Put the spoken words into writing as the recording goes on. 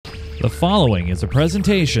The following is a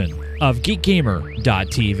presentation of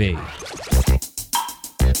GeekGamer.tv.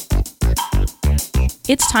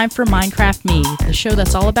 It's time for Minecraft Me, the show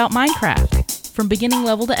that's all about Minecraft. From beginning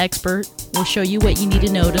level to expert, we'll show you what you need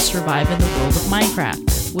to know to survive in the world of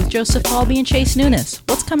Minecraft. With Joseph Falby and Chase Nunes,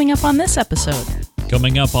 what's coming up on this episode?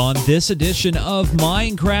 Coming up on this edition of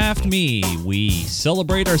Minecraft Me, we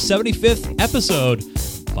celebrate our 75th episode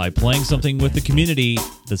by playing something with the community,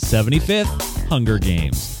 the 75th Hunger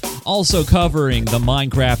Games. Also covering the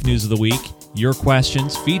Minecraft news of the week, your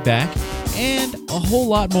questions, feedback, and a whole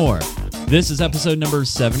lot more. This is episode number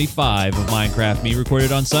 75 of Minecraft Me,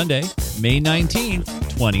 recorded on Sunday, May 19th,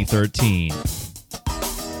 2013.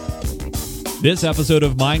 This episode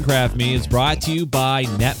of Minecraft Me is brought to you by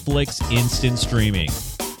Netflix Instant Streaming.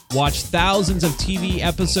 Watch thousands of TV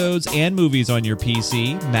episodes and movies on your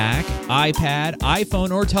PC, Mac, iPad,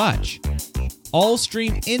 iPhone, or Touch. All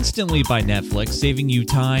streamed instantly by Netflix, saving you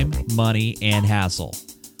time, money, and hassle.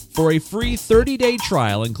 For a free 30-day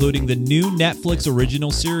trial, including the new Netflix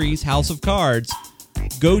original series House of Cards,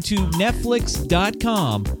 go to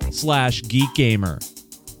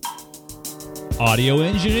netflix.com/geekgamer. Audio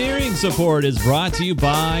engineering support is brought to you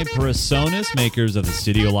by PreSonus, makers of the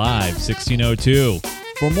Studio Live 1602.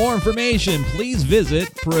 For more information, please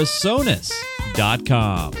visit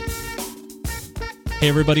PreSonus.com. Hey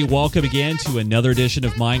everybody, welcome again to another edition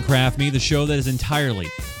of Minecraft Me, the show that is entirely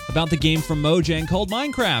about the game from Mojang called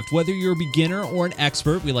Minecraft. Whether you're a beginner or an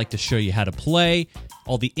expert, we like to show you how to play,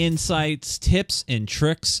 all the insights, tips, and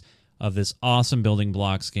tricks of this awesome building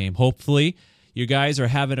blocks game. Hopefully, you guys are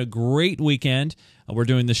having a great weekend. We're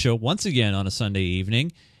doing the show once again on a Sunday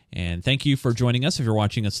evening, and thank you for joining us if you're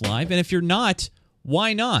watching us live. And if you're not,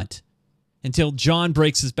 why not? Until John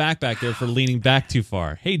breaks his back there for leaning back too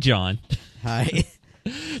far. Hey, John. Hi.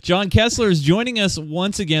 John Kessler is joining us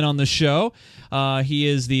once again on the show. He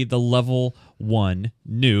is the level 1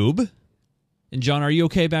 noob. And John, are you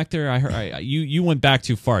okay back there? I heard you went back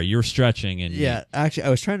too far. You were stretching, and yeah, actually, I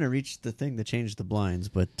was trying to reach the thing to change the blinds,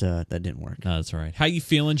 but that didn't work. No, that's all right. How you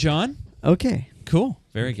feeling, John? Okay. Cool.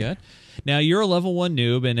 Very good. Now, you're a level 1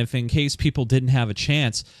 noob, and if in case people didn't have a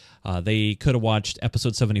chance, they could have watched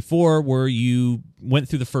episode 74 where you went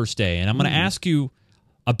through the first day. And I'm going to ask you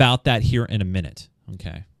about that here in a minute.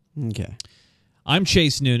 Okay. I'm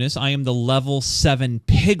Chase Nunes. I am the level 7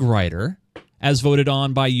 pig rider, as voted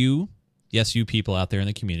on by you. Yes, you people out there in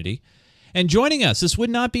the community. And joining us, this would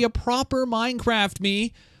not be a proper Minecraft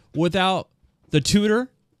Me without the tutor,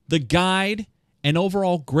 the guide, and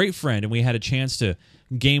overall great friend. And we had a chance to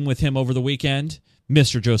game with him over the weekend,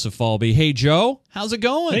 Mr. Joseph Falby. Hey, Joe, how's it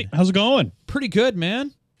going? Hey, how's it going? Pretty good,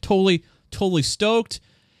 man. Totally stoked.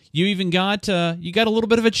 You even got you got a little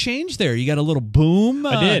bit of a change there. You got a little boom.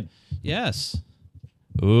 I did. Yes.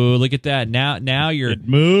 Ooh, look at that. Now you're It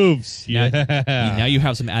moves. now, Yeah. now you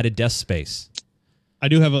have some added desk space. I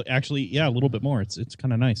do have a little bit more. It's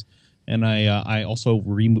kind of nice. And I also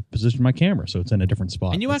repositioned my camera so it's in a different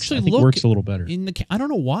spot. And you actually I think look works a little better. in the I don't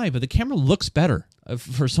know why, but the camera looks better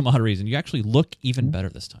for some odd reason. You actually look even better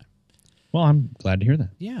this time. Well, I'm glad to hear that.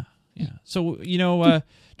 Yeah. So,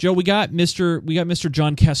 Joe, we got Mr.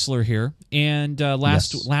 John Kessler here, and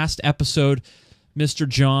last episode, Mr.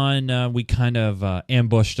 John, we kind of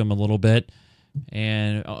ambushed him a little bit,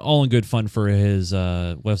 and all in good fun for his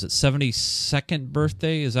what was it, 72nd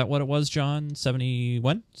birthday? Is that what it was, John?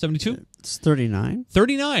 71, 72? It's 39.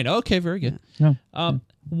 39. Okay, very good. Yeah. Sure.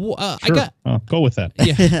 Go with that.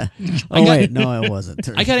 Yeah. Wait, no, it wasn't.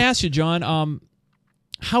 I got to ask you, John.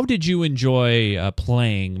 How did you enjoy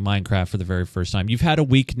playing Minecraft for the very first time? You've had a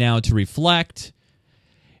week now to reflect.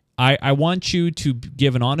 I want you to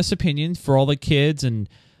give an honest opinion for all the kids and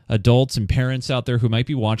adults and parents out there who might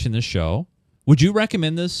be watching this show. Would you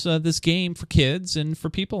recommend this game for kids and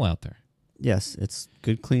for people out there? Yes, it's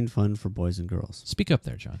good, clean fun for boys and girls. Speak up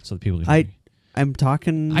there, John, so the people can hear you. I'm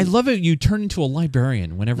talking. I love it. You turn into a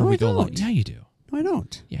librarian whenever we go. Don't. Yeah, you do. No, I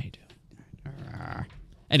don't. Yeah, you do.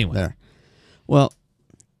 Anyway. There. Well,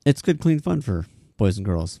 it's good, clean fun for boys and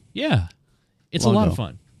girls. Yeah. It's a lot of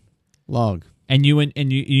fun. Log. And you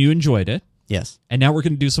enjoyed it. Yes. And now we're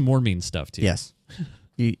going to do some more mean stuff to you. Yes.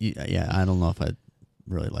 Yeah, I don't know if I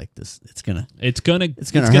really like this. It's gonna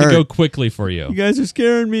hurt. Go quickly for you. You guys are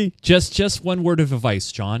scaring me. Just one word of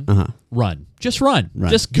advice, John. Run. Just run. Run.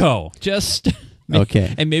 Just go. Just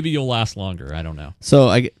okay. And maybe you'll last longer. I don't know. So all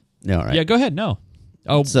right. Yeah, go ahead. No.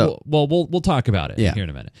 Oh, so, we'll talk about it here in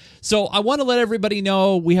a minute. So I want to let everybody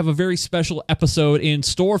know we have a very special episode in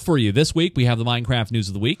store for you. This week, we have the Minecraft News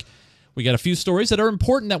of the Week. We got a few stories that are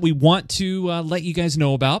important that we want to let you guys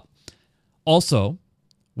know about. Also,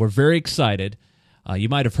 we're very excited You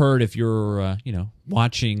might have heard if you're,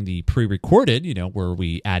 watching the pre-recorded, where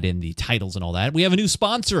we add in the titles and all that, we have a new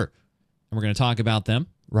sponsor, and we're going to talk about them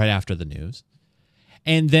right after the news.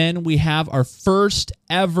 And then we have our first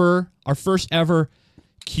ever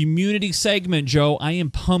community segment, Joe. I am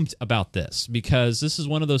pumped about this because this is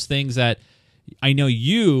one of those things that I know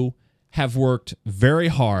you have worked very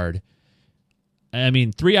hard. I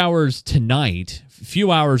mean, 3 hours tonight, a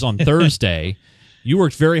few hours on Thursday. You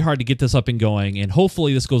worked very hard to get this up and going, and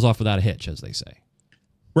hopefully this goes off without a hitch, as they say.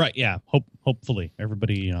 Right, yeah. Hopefully.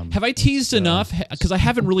 Everybody... have I teased enough? Because I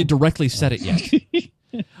haven't really directly said it yet.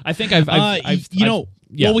 I think I've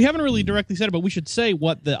yeah. Well, we haven't really directly said it, but we should say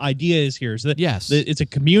what the idea is here. Is that yes, it's a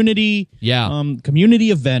community,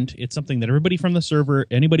 community event. It's something that everybody from the server,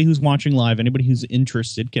 anybody who's watching live, anybody who's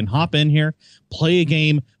interested, can hop in here, play a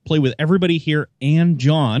game, play with everybody here and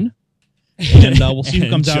John, and we'll see who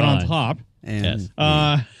comes out on top. And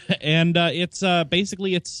it's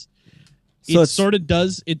basically it's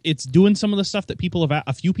doing some of the stuff that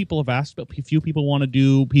a few people have asked, but a few people want to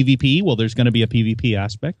do PvP. Well, there's going to be a PvP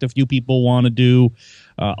aspect. A few people want to do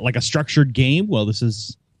like a structured game. Well, this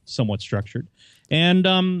is somewhat structured. And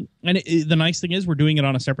the nice thing is we're doing it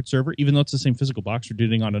on a separate server, even though it's the same physical box. We're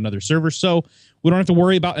doing it on another server, so we don't have to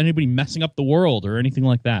worry about anybody messing up the world or anything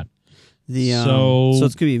like that. So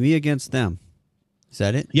it's gonna be me against them. Is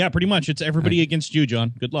that it? Yeah, pretty much. It's everybody against you,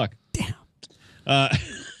 John. Good luck. Damn.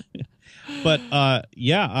 But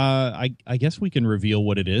I guess we can reveal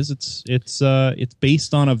what it is. It's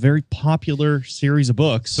based on a very popular series of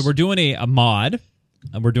books. So we're doing a mod.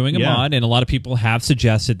 We're doing a mod, and a lot of people have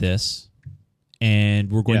suggested this. And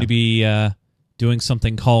we're going to be doing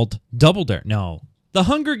something called Double Dare. No, The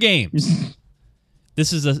Hunger Games.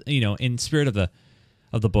 This is in spirit of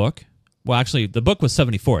the book. Well, actually, the book was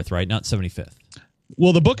 74th, right? Not 75th.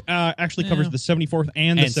 Well, the book actually covers the 74th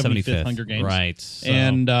and the 75th Hunger Games, right? So.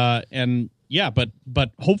 And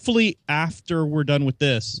but hopefully after we're done with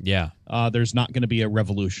this, there's not going to be a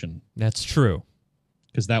revolution. That's true,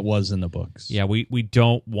 because that was in the books. Yeah, we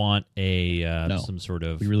don't want some sort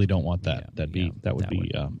of. We really don't want that. That would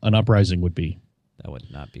be an uprising. Would be. That would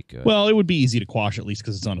not be good. Well, it would be easy to quash, at least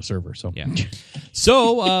because it's on a server. So yeah.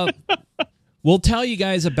 So we'll tell you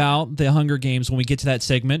guys about the Hunger Games when we get to that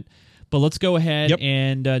segment. But let's go ahead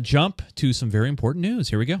and jump to some very important news.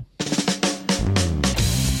 Here we go.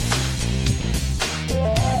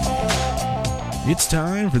 It's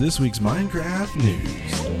time for this week's Minecraft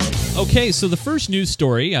news. Okay, so the first news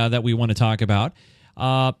story that we want to talk about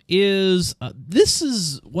is this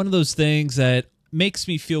is one of those things that makes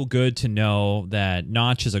me feel good to know that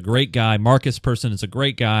Notch is a great guy. Marcus Persson is a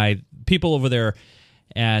great guy. People over there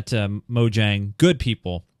at Mojang, good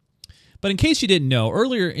people. But in case you didn't know,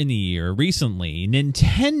 earlier in the year, recently,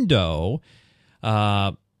 Nintendo,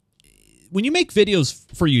 when you make videos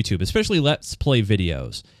for YouTube, especially Let's Play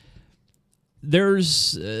videos,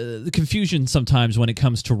 there's the confusion sometimes when it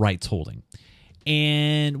comes to rights holding.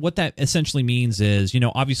 And what that essentially means is,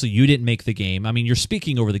 obviously you didn't make the game. I mean, you're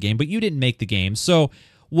speaking over the game, but you didn't make the game. So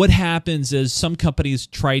what happens is some companies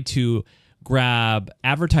try to grab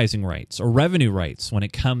advertising rights or revenue rights when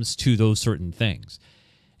it comes to those certain things.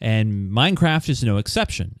 And Minecraft is no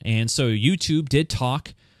exception. And so YouTube did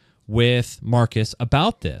talk with Marcus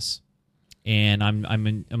about this. And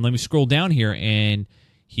let me scroll down here, and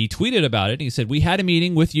he tweeted about it. And he said, "We had a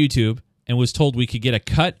meeting with YouTube and was told we could get a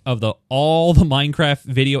cut of all the Minecraft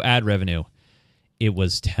video ad revenue. It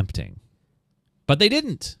was tempting, but they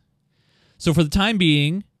didn't. So for the time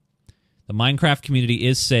being, the Minecraft community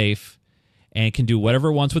is safe and can do whatever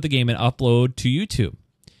it wants with the game and upload to YouTube.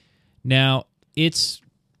 Now, it's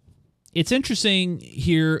interesting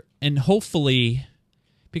here, and hopefully,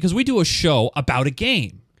 because we do a show about a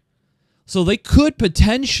game, so they could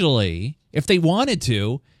potentially, if they wanted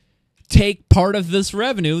to, take part of this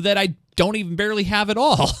revenue that I don't even barely have at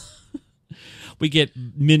all. We get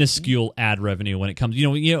minuscule ad revenue when it comes.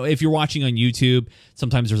 If you're watching on YouTube,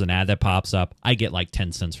 sometimes there's an ad that pops up. I get like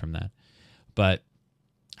 10 cents from that. But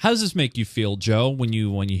how does this make you feel, Joe, when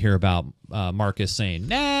you hear about Marcus saying,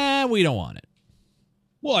 "Nah, we don't want it"?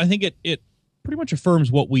 Well, I think it pretty much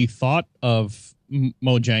affirms what we thought of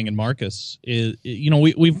Mojang and Marcus.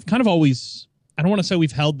 We've kind of always, I don't want to say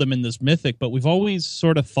we've held them in this mythic, but we've always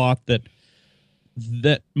sort of thought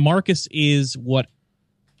that Marcus is what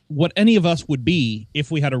any of us would be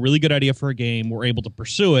if we had a really good idea for a game, were able to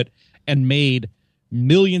pursue it, and made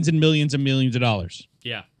millions and millions and millions of dollars.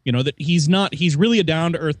 Yeah. That he's really a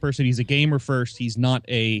down-to-earth person. He's a gamer first. He's not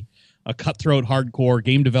a cutthroat, hardcore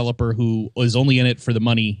game developer who is only in it for the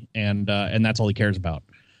money, and that's all he cares about.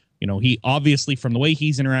 You know, he obviously, from the way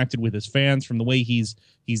he's interacted with his fans, from the way he's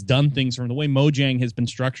done things, from the way Mojang has been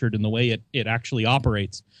structured and the way it actually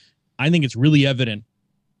operates, I think it's really evident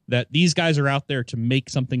that these guys are out there to make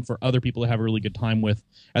something for other people to have a really good time with,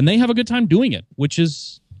 and they have a good time doing it, which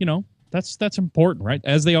is, you know, that's important, right?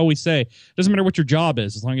 As they always say, it doesn't matter what your job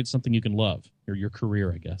is, as long as it's something you can love, or your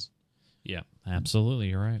career, I guess. Yeah, absolutely.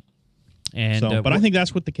 You're right. And so, but I think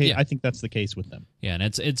that's what the case. yeah. I think that's the case with them. Yeah, and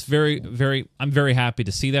it's very, very. I'm very happy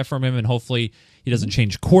to see that from him, and hopefully he doesn't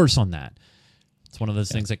change course on that. It's one of those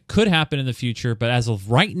things that could happen in the future, but as of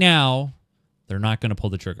right now, they're not going to pull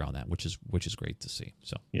the trigger on that, which is great to see.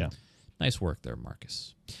 So Yeah. nice work there,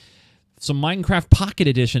 Marcus. Some Minecraft Pocket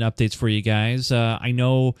Edition updates for you guys. I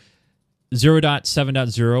know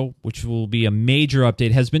 0.7.0, which will be a major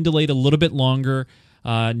update, has been delayed a little bit longer.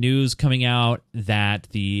 News coming out that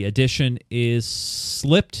the edition is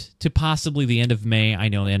slipped to possibly the end of May. I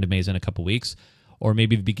know the end of May is in a couple weeks, or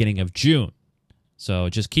maybe the beginning of June. So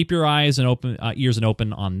just keep your eyes and ears and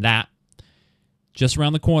open on that. Just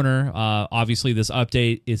around the corner, obviously this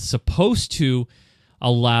update is supposed to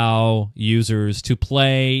allow users to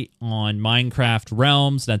play on Minecraft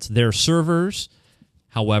Realms. That's their servers.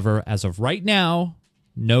 However, as of right now,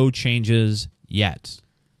 no changes yet.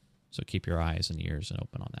 So keep your eyes and ears and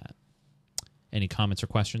open on that. Any comments or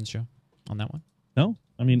questions, Joe, on that one? No,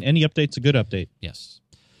 I mean, any update's a good update. Yes.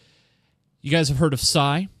 You guys have heard of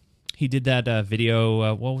Psy? He did that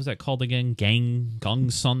video, what was that called again?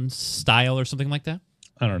 Gongsun Style or something like that?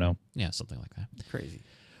 I don't know. Yeah, something like that. Crazy.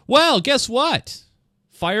 Well, guess what?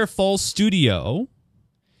 Firefall Studio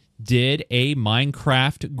did a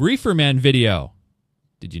Minecraft Grieferman video.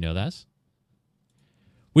 Did you know that?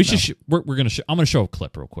 We should. We're gonna. I'm gonna show a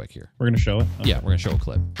clip real quick here. We're gonna show it. Okay. Yeah, we're gonna show a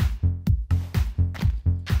clip.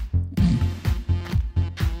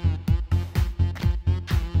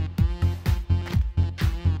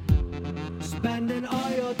 Spending all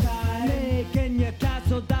your time making your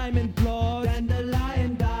castle diamond floors,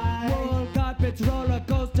 dandelion dye, roll carpets, roller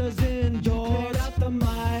coasters indoors. Cleared out the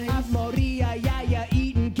mines at Moria, yeah,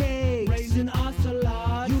 eating cake, raising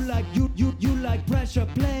ocelots. You like pressure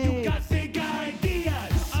plates. You got big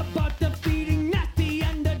ideas about defeating Nasty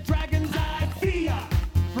and the dragon's eye fear.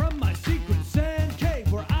 From my secret sand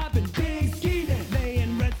cave where I've been big scheming,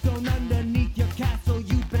 laying redstone underneath your castle.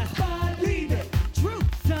 You best believe it.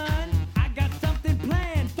 Truth, son. I got something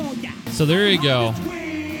planned for ya. So there you go.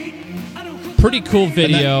 Pretty cool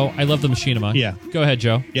video. I love the machinima. Yeah. Go ahead,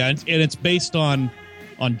 Joe. Yeah, and it's based on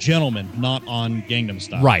Gentleman, not on Gangnam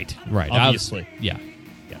Style. Right. Obviously. Yeah.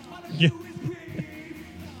 Yeah.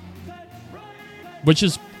 Which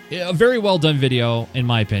is a very well done video, in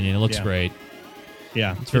my opinion. It looks Yeah. great.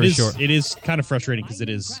 Yeah. It's very it is, short. It is kind of frustrating because it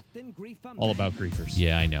is all about griefers.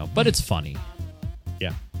 Yeah, I know, but it's funny.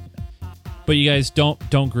 Yeah. But you guys don't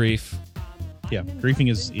grief. Yeah. Griefing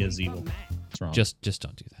is evil. It's wrong. Just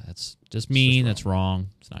don't do that. That's just mean. That's wrong.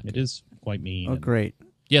 It's not. It good. is quite mean. Oh, and- great.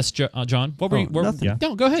 Yes, John. What were you? nothing. Yeah.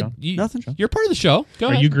 No, go ahead. John? Nothing. You're part of the show. Go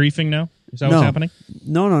Are ahead. you griefing now? Is that No. what's happening?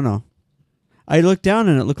 No. I looked down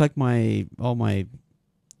and it looked like all my.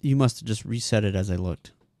 You must have just reset it as I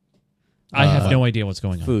looked. I have no idea what's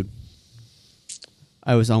going on. Food.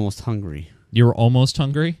 I was almost hungry. You were almost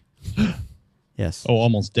hungry. Yes. Oh,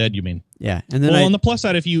 almost dead, you mean? Yeah, and then Well, I. on the plus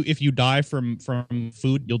side, if you die from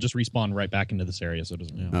food, you'll just respawn right back into this area, so it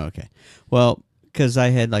doesn't. Oh, okay. Well, because I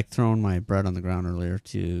had thrown my bread on the ground earlier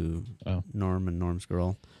to Oh. Norm and Norm's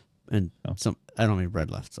girl, and Oh. I don't have any bread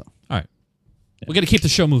left. So All right. We got to keep the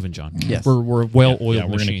show moving, John. Yes. We're a well-oiled Yeah,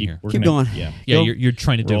 we're machine gonna here. Keep going. Yeah. Yeah, Go. you're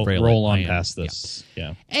trying to derail roll it. I on am. past Yeah. this.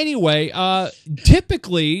 Yeah. Anyway,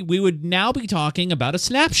 typically we would now be talking about a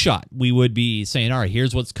snapshot. We would be saying, all right,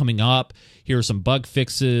 here's what's coming up. Here are some bug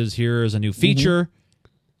fixes. Here's a new feature.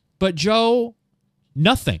 But Joe,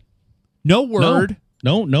 nothing. No word.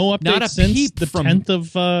 No updates Not a since peep the from-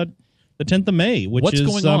 10th of May, which What's is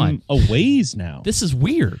going on? a ways now. This is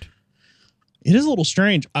weird. It is a little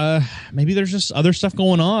strange. Maybe there's just other stuff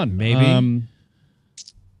going on. Maybe.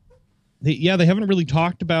 They haven't really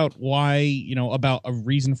talked about why, about a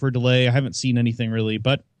reason for delay. I haven't seen anything really,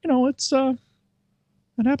 but it's it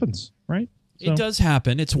happens, right? It does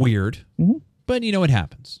happen. It's weird. Mhm. But it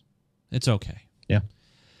happens. It's okay. Yeah.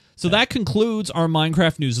 So that concludes our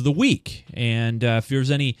Minecraft news of the week. And if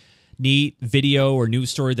there's any neat video or news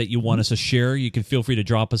story that you want us to share, you can feel free to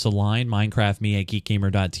drop us a line.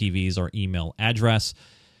 minecraftme@geekgamer.tv is our email address.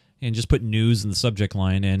 And just put news in the subject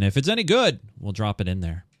line. And if it's any good, we'll drop it in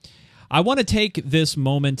there. I want to take this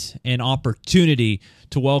moment and opportunity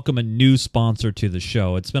to welcome a new sponsor to the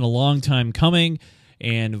show. It's been a long time coming,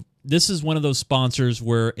 and this is one of those sponsors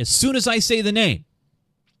where as soon as I say the name,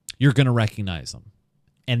 you're going to recognize them.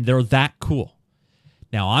 and they're that cool.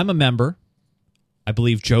 Now, I'm a member. I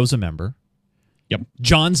believe Joe's a member. Yep.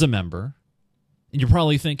 John's a member. And you're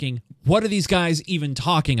probably thinking, what are these guys even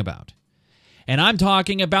talking about? And I'm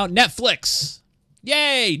talking about Netflix.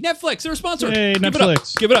 Yay! Netflix, they're a sponsor. Hey, Give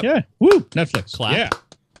Netflix. Give it up. Yeah. Woo! Netflix. Clap. Yeah.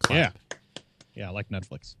 Clap. Yeah, I like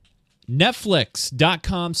Netflix.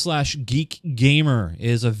 Netflix.com/geekgamer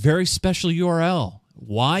is a very special URL.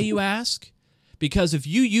 Why, you ask? Because if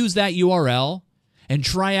you use that URL and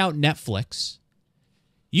try out Netflix,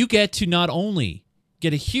 you get to not only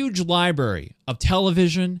get a huge library of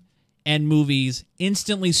television and movies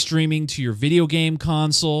instantly streaming to your video game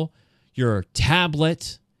console, your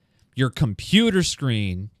tablet, your computer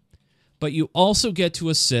screen, but you also get to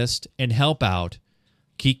assist and help out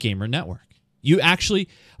Geek Gamer Network. You actually,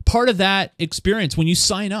 part of that experience when you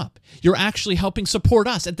sign up, you're actually helping support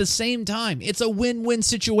us at the same time. It's a win-win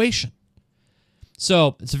situation.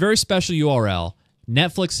 So it's a very special URL,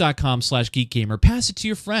 netflix.com/geekgamer. Pass it to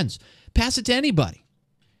your friends. Pass it to anybody.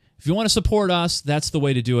 If you want to support us, that's the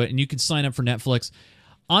way to do it, and you can sign up for Netflix.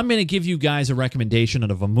 I'm going to give you guys a recommendation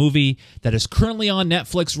of a movie that is currently on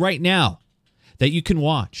Netflix right now that you can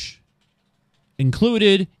watch.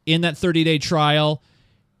 Included in that 30-day trial.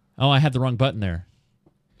 Oh, I had the wrong button there.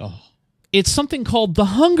 Oh. It's something called The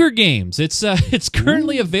Hunger Games. It's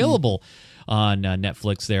currently available on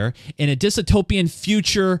Netflix there. In a dystopian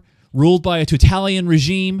future ruled by a totalitarian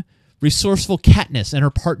regime, resourceful Katniss and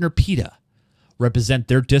her partner Peeta represent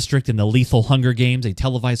their district in the lethal Hunger Games, a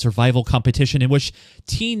televised survival competition in which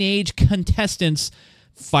teenage contestants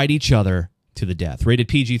fight each other to the death. Rated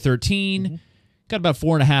PG-13, got about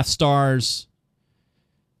 4.5 stars,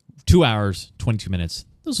 2 hours, 22 minutes.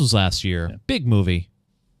 This was last year. Yeah. Big movie.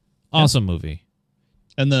 Awesome movie.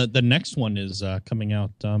 And the next one is coming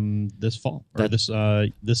out this fall, or this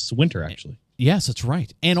winter, actually. Yes, that's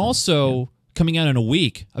right. And also coming out in a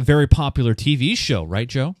week, a very popular TV show, right,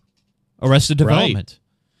 Joe? Arrested Development.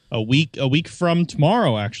 A week from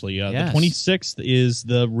tomorrow, actually. Yes. The 26th is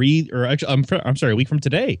the I'm sorry, a week from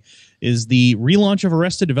today is the relaunch of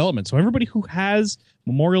Arrested Development. So everybody who has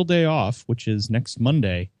Memorial Day off, which is next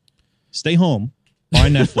Monday, stay home, buy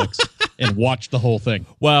Netflix, and watch the whole thing.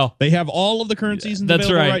 Well, They have all of the current seasons That's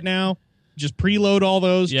available right. right now. Just preload all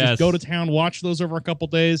those. Yes. Just go to town, watch those over a couple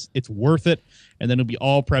days. It's worth it. And then it'll be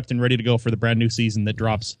all prepped and ready to go for the brand new season that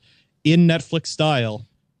drops in Netflix style,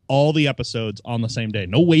 all the episodes on the same day.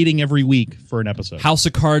 No waiting every week for an episode. House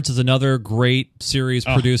of Cards is another great series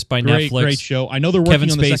produced by Netflix. Great show. I know they're working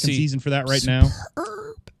Kevin on the Spacey. second season for that right now.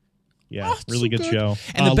 Yeah, Oh, it's really so good good. show.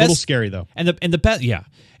 And the a little best- scary though. And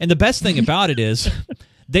the best thing about it is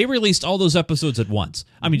they released all those episodes at once.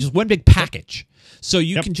 I mean, just one big package. So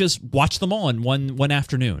you can just watch them all in one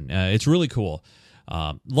afternoon. It's really cool.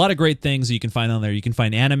 A lot of great things that you can find on there. You can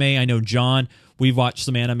find anime. I know, John, we've watched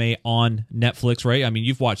some anime on Netflix, right? I mean,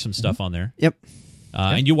 you've watched some stuff on there. Yep.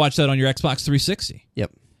 And you watched that on your Xbox 360.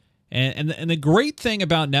 Yep. And the great thing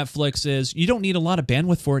about Netflix is you don't need a lot of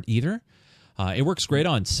bandwidth for it either. It works great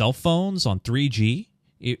on cell phones, on 3G.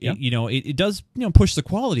 It does push the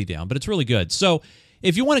quality down, but it's really good. So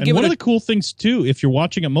if you want to And give one it of the cool things too, if you're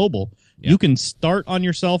watching it mobile, Yeah. you can start on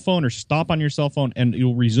your cell phone or stop on your cell phone, and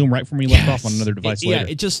you'll resume right from where you left off on another device later.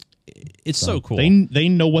 It's so cool. They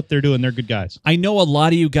know what they're doing. They're good guys. I know a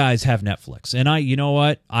lot of you guys have Netflix, and you know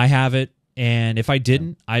what? I have it, and if I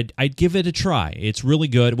didn't, I'd give it a try. It's really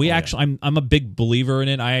good. I'm a big believer in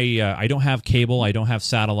it. I don't have cable, I don't have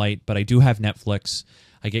satellite, but I do have Netflix.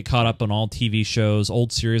 I get caught up on all TV shows,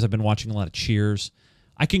 old series. I've been watching a lot of Cheers.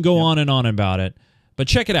 I can go on and on about it, but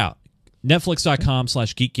check it out.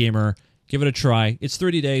 Netflix.com/geekgamer. Give it a try. It's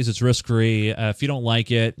 30 days. It's risk-free. If you don't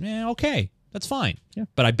like it, okay. That's fine. Yeah.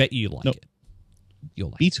 But I bet you like it. You'll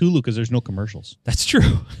like it. Beats Hulu because there's no commercials. That's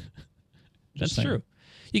true. That's saying. true.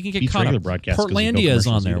 You can get Beats caught regular up. broadcast 'cause there's no Portlandia is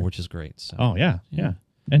on commercials there, either. which is great. So. Oh yeah.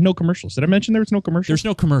 And no commercials. Did I mention there was no commercials? There's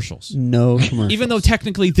no commercials. No commercials. Even though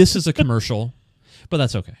technically this is a commercial, but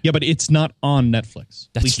that's okay. Yeah, but it's not on Netflix.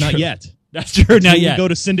 That's At least not true. yet. That's true. Not When yet. we go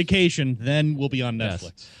to syndication, then we'll be on Yes.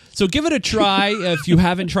 Netflix. So give it a try if you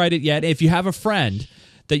haven't tried it yet. If you have a friend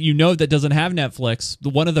that you know that doesn't have Netflix,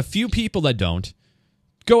 one of the few people that don't,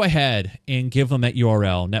 go ahead and give them that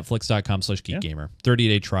URL, netflix.com/geekgamer.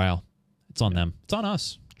 30-day trial. It's on them. It's on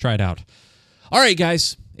us. Try it out. All right,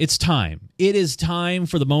 guys. It's time. It is time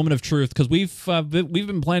for the moment of truth because we've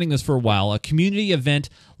been planning this for a while. A community event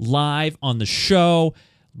live on the show,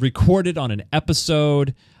 recorded on an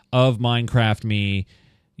episode of Minecraft Me.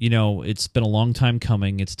 You know, it's been a long time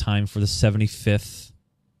coming. It's time for the 75th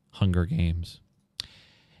Hunger Games.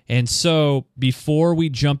 And so before we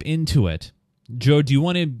jump into it, Joe, do you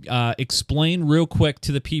want to explain real quick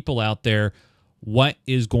to the people out there what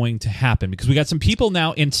is going to happen, because we got some people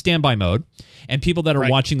now in standby mode and people that are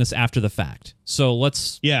watching this after the fact. So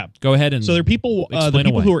let's go ahead and so there are people,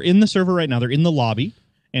 who are in the server right now. They're in the lobby,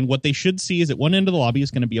 and what they should see is at one end of the lobby is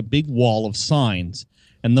going to be a big wall of signs,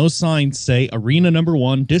 and those signs say Arena Number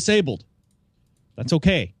 1 disabled. That's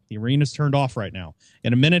okay. The arena's turned off right now.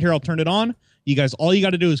 In a minute here, I'll turn it on. You guys, all you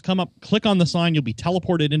got to do is come up, click on the sign. You'll be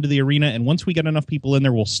teleported into the arena, and once we get enough people in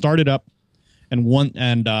there, we'll start it up.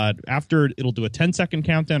 And after, it'll do a 10-second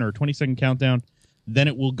countdown or a 20-second countdown. Then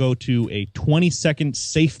it will go to a 20-second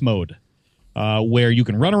safe mode, where you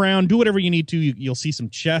can run around, do whatever you need to. You'll see some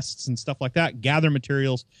chests and stuff like that. Gather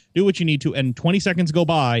materials, do what you need to, and 20 seconds go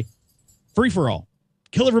by, free for all.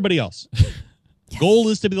 Kill everybody else. Goal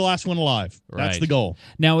is to be the last one alive. That's the goal.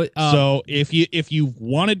 Now, so if you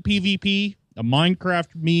wanted PvP, a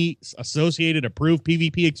Minecraft Me associated approved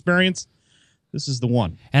PvP experience, this is the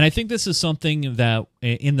one. And I think this is something that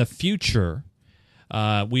in the future,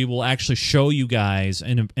 we will actually show you guys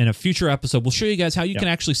in a future episode. We'll show you guys how you can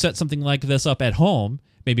actually set something like this up at home,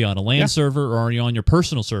 maybe on a LAN server or on your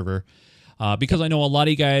personal server, because I know a lot of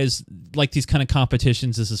you guys like these kind of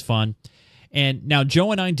competitions. This is fun. And now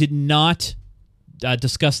Joe and I did not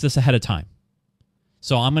discuss this ahead of time.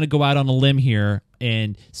 So I'm going to go out on a limb here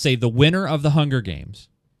and say the winner of the Hunger Games,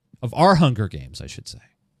 of our Hunger Games, I should say.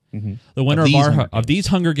 Mm-hmm. The winner of these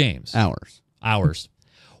Hunger Games. Ours.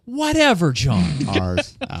 Whatever, John.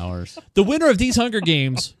 Ours. The winner of these Hunger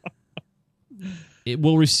Games, it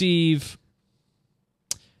will receive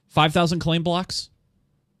 5,000 claim blocks.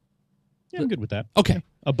 Yeah, I'm good with that. Okay.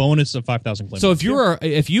 A bonus of 5,000 claim So blocks.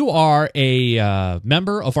 if you are a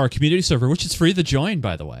member of our community server, which is free to join,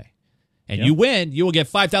 by the way, and you win, you will get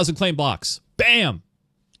 5,000 claim blocks. Bam.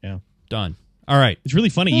 Yeah. Done. All right. It's really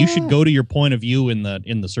funny. You should go to your point of view in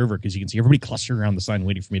the server, because you can see everybody clustered around the sign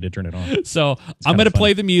waiting for me to turn it on. So I'm going to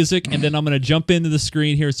play the music, and then I'm going to jump into the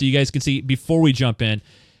screen here so you guys can see. Before we jump in,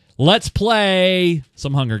 let's play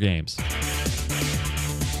some Hunger Games.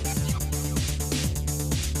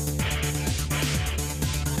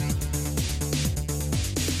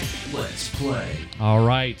 Let's play. All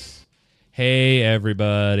right. Hey,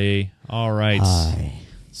 everybody. All right. Hi.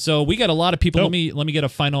 So we got a lot of people. Let me get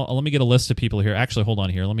a list of people here. Actually, hold on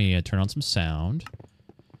here. Let me turn on some sound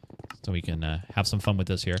so we can have some fun with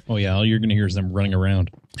this here. Oh yeah, all you're gonna hear is them running around.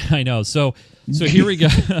 I know. So here we go.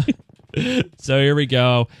 So here we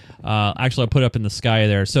go. Actually, I put it up in the sky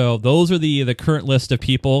there. So those are the current list of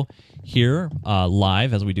people here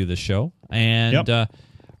live as we do this show. And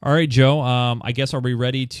all right, Joe. I guess, are we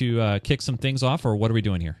ready to kick some things off, or what are we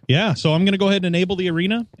doing here? Yeah, so I'm going to go ahead and enable the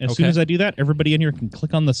arena. As soon as I do that, everybody in here can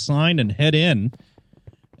click on the sign and head in.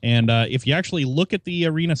 And if you actually look at the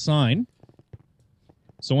arena sign,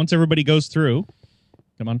 so once everybody goes through,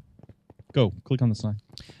 come on, go, click on the sign.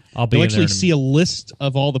 You'll actually see a list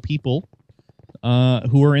of all the people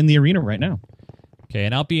who are in the arena right now. Okay,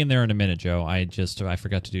 and I'll be in there in a minute, Joe. I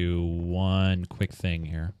forgot to do one quick thing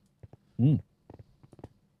here.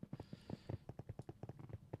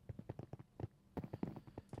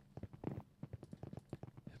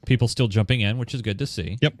 People still jumping in, which is good to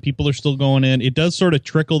see. Yep, people are still going in. It does sort of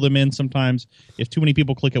trickle them in sometimes. If too many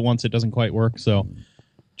people click at once, it doesn't quite work. So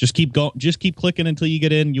just keep clicking until you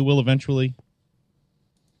get in. You will eventually.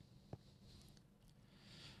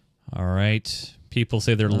 All right. People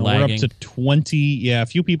say they're We're lagging. up to 20. Yeah, a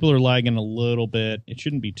few people are lagging a little bit. It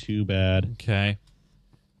shouldn't be too bad. Okay.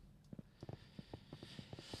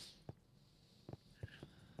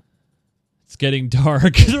 It's getting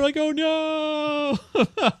dark. They're like, oh no!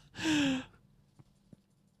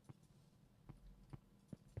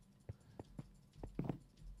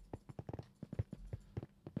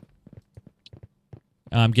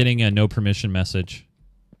 I'm getting a no permission message.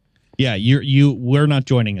 Yeah, we're not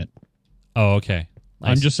joining it. Oh, okay.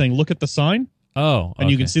 I'm just saying, look at the sign. Oh,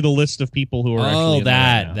 and you can see the list of people who are actually in there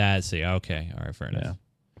right now. That's see. Okay, all right, fair enough.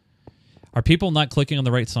 Are people not clicking on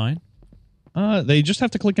the right sign? They just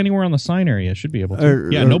have to click anywhere on the sign area. Should be able to.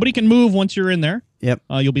 Nobody can move once you're in there. Yep.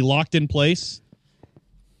 You'll be locked in place.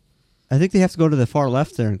 I think they have to go to the far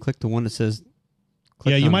left there and click the one that says.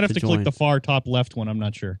 You might have to click the far top left one. I'm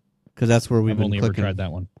not sure. Because that's where we've I've only clicking. ever tried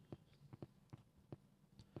that one.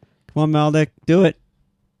 Come on, Maldek, do it.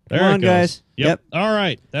 Come on, guys. Yep. All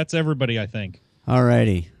right. That's everybody, I think. All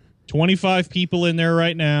righty. 25 people in there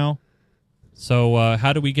right now. So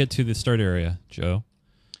how do we get to the start area, Joe?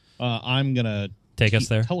 I'm going to take us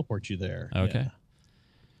there. Teleport you there. Okay. Yeah.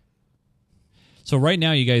 So right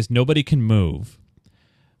now, you guys, nobody can move.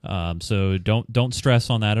 So don't stress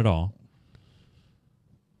on that at all.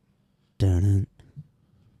 Dun,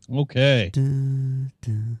 Okay. dun,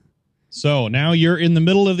 dun. So now you're in the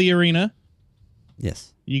middle of the arena.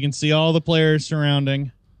 Yes. You can see all the players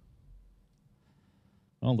surrounding.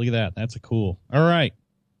 Oh, look at that. That's a cool. All right.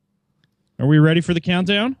 Are we ready for the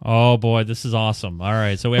countdown? Oh boy, this is awesome. All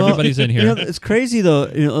right, so everybody's in here. You know, it's crazy though.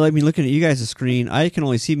 You know, I mean, looking at you guys' screen, I can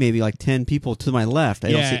only see maybe like 10 people to my left.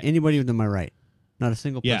 I don't see anybody to my right. Not a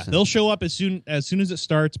single Yeah, person. they'll show up as soon as it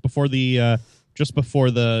starts before the just before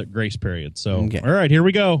the grace period. So, Okay. All right, here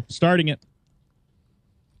we go. Starting it.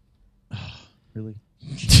 Really?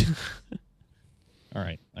 All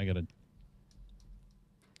right, I gotta. Go.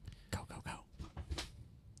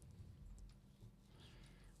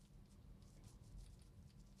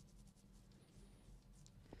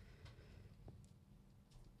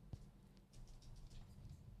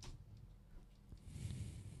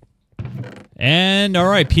 And all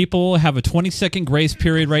right, people have a 20-second grace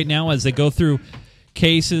period right now as they go through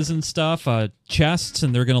cases and stuff, chests,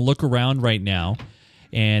 and they're going to look around right now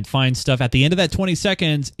and find stuff. At the end of that 20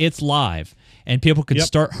 seconds, it's live, and people can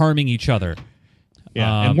start harming each other.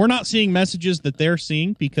 Yeah, and we're not seeing messages that they're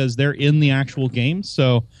seeing because they're in the actual game.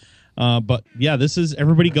 So, but yeah, this is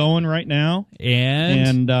everybody going right now,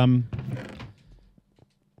 And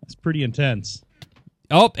it's pretty intense.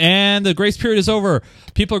 oh, and the grace period is over.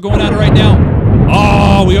 People are going at it right now.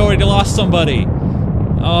 Oh, we already lost somebody.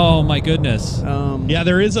 Oh my goodness. Yeah,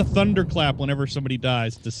 there is a thunderclap whenever somebody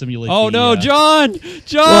dies to simulate. Oh no, John!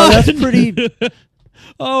 Well, that's pretty.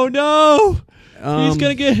 Oh no! He's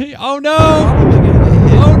gonna get. Oh no! Probably gonna get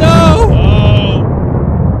hit. Oh no!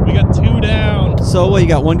 Oh, we got 2 down. So what? You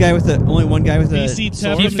got only one guy with a. DC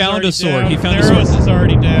sword? He Tevin is found already a sword. down. He found a Theros sword. is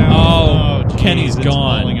already down. Oh, geez, Kenny's it's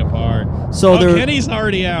gone. falling apart. So there. Kenny's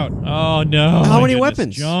already out. Oh no! How My many goodness,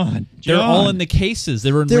 weapons? John? They're all in the cases.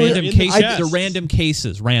 They're in They're random in- cases. I- They're random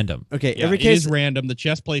cases. Random. Okay, Yeah, every it case. is random. The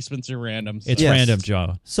chest placements are random. So. It's Yes. random,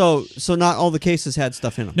 Joe. So not all the cases had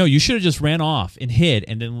stuff in them. No, you should have just ran off and hid,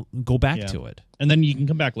 and then go back Yeah. to it. And then you can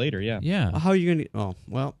come back later. Yeah. Yeah. How are you gonna? Oh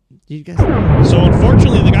well, you guys. So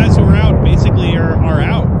unfortunately, the guys who are out basically are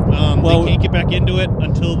out. Well- They can't get back into it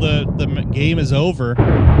until the game is over.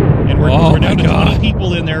 And we're Oh down my to God. 20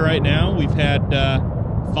 people in there right now. We've had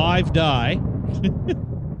 5 die.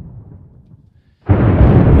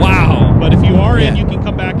 Wow. But if you are in, Yeah. you can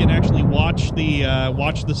come back and actually watch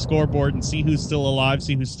the scoreboard and see who's still alive,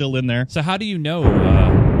 see who's still in there. So how do you know?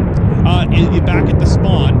 Back at the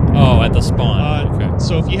spawn. Oh, at the spawn. Okay.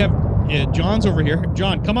 So if you have John's over here.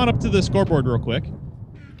 John, come on up to the scoreboard real quick.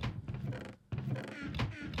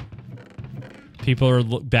 People are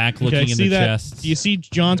back looking in see the that? chests. Do you see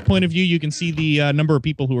John's point of view? You can see the number of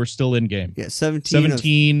people who are still in game. Yeah, 17.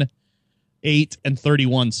 17, 8, and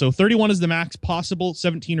 31. So 31 is the max possible.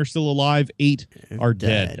 17 are still alive. 8 are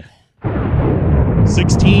dead.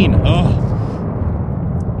 16. Oh,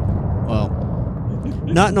 Well,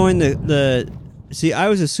 not knowing the see, I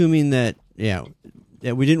was assuming that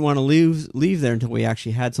that we didn't want to leave there until we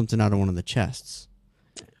actually had something out of one of the chests.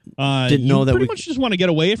 Didn't know that pretty we much just want to get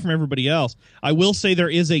away from everybody else. I will say there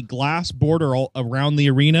is a glass border all around the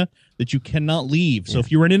arena that you cannot leave. So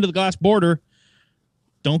if you run into the glass border,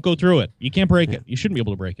 don't go through it. You can't break it. You shouldn't be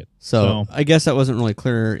able to break it. So I guess that wasn't really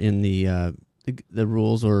clear in the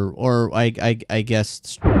rules or I guess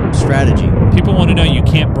strategy. People want to know you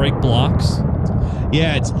can't break blocks.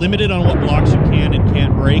 Yeah, it's limited on what blocks you can and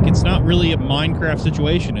can't break. It's not really a Minecraft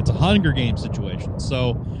situation. It's a Hunger Games situation.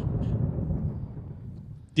 So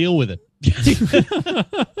deal with it.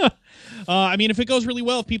 I mean, if it goes really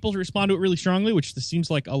well, if people respond to it really strongly, which this seems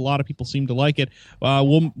like a lot of people seem to like it,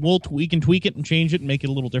 we can tweak it and change it and make it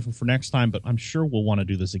a little different for next time. But I'm sure we'll want to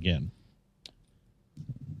do this again.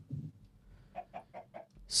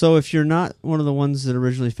 So if you're not one of the ones that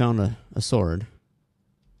originally found a sword,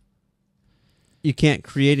 you can't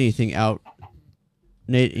create anything out,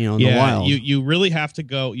 in the wild. you really have to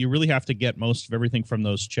go. You really have to get most of everything from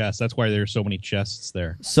those chests. That's why there's so many chests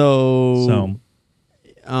there. So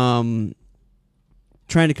trying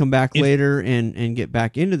to come back later and get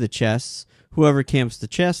back into the chests, whoever camps the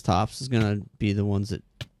chest tops is going to be the ones that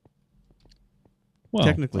Well,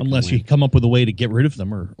 technically unless can you win. come up with a way to get rid of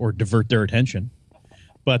them or divert their attention.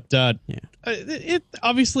 But it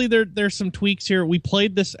obviously there's some tweaks here. We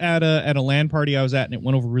played this at a LAN party I was at, and it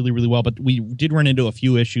went over really, really well. But we did run into a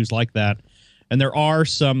few issues like that, and there are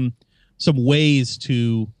some ways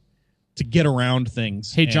to get around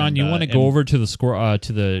things. Hey, John, And, you want to go over to the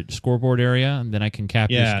scoreboard area, and then I can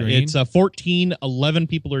cap your Yeah, screen? it's 14. 11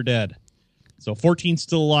 people are dead, so 14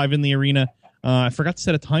 still alive in the arena. I forgot to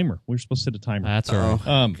set a timer. We were supposed to set a timer. That's all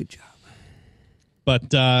right. good job. But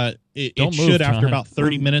it Don't should, move, after John. about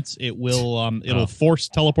 30 minutes, it'll force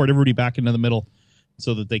teleport everybody back into the middle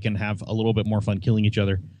so that they can have a little bit more fun killing each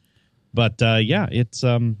other. But it's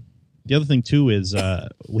The other thing too is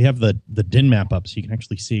we have the DIN map up, so you can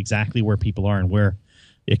actually see exactly where people are and where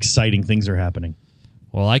exciting things are happening.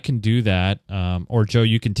 Well, I can do that. Or Joe,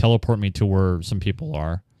 you can teleport me to where some people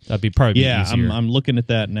are. That'd be probably easier. I'm looking at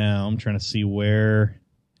that now. I'm trying to see where.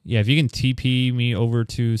 Yeah, if you can TP me over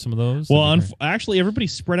to some of those. Well, actually,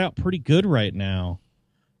 everybody's spread out pretty good right now.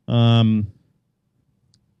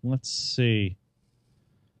 Let's see.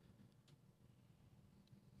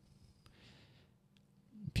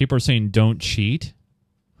 People are saying don't cheat.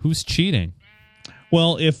 Who's cheating?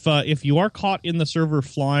 Well, if you are caught in the server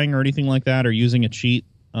flying or anything like that or using a cheat,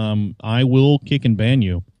 I will kick and ban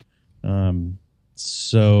you.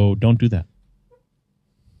 So don't do that.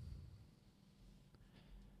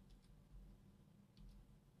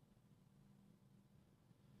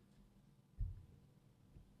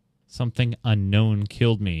 Something unknown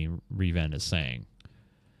killed me, Reven is saying.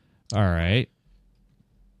 All right.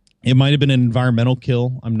 It might have been an environmental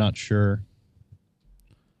kill. I'm not sure.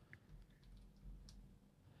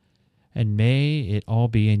 And may it all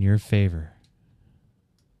be in your favor.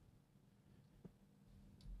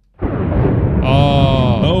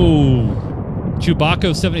 Oh.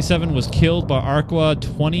 Chewbacca 77 was killed by Arqua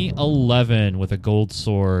 2011 with a gold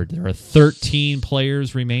sword. There are 13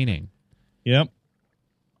 players remaining. Yep.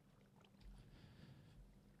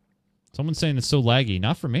 Someone's saying it's so laggy.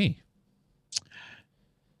 Not for me.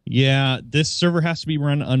 Yeah, this server has to be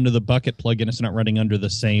run under the Bucket plugin. It's not running under the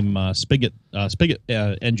same Spigot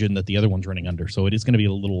engine that the other one's running under, so it is going to be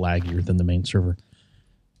a little laggier than the main server,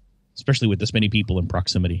 especially with this many people in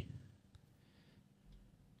proximity.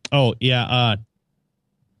 Oh, yeah.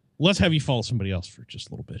 Let's have you follow somebody else for just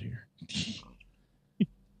a little bit here.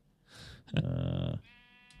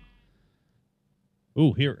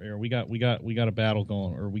 Here we got a battle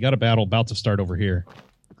going, or we got a battle about to start over here.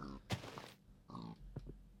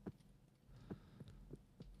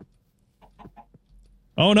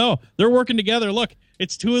 Oh no, they're working together. Look,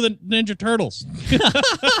 it's two of the Ninja Turtles.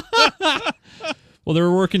 Well,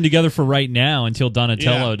 they're working together for right now until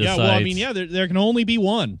Donatello decides. Yeah, well, I mean, yeah, there can only be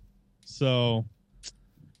one. So,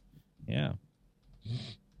 yeah.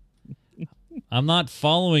 I'm not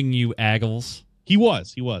following you, Aggles. He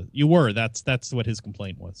was. You were. That's what his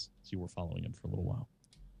complaint was. So you were following him for a little while.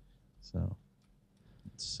 So,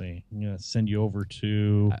 let's see. I'm going to send you over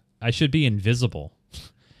to... I should be invisible.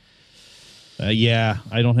 Yeah,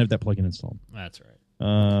 I don't have that plugin installed. That's right.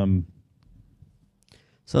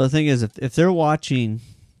 So the thing is, if they're watching,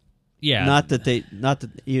 yeah, not that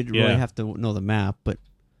you'd really have to know the map, but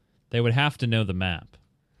they would have to know the map.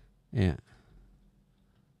 Yeah.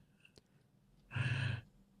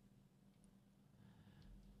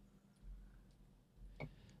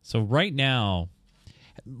 So right now,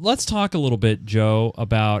 let's talk a little bit, Joe,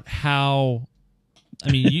 about how. I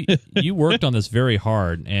mean, you worked on this very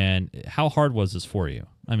hard, and how hard was this for you?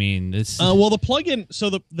 I mean, it's well, the plugin. So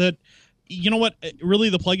the you know what? Really,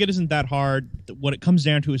 the plugin isn't that hard. What it comes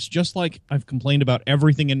down to is just like I've complained about,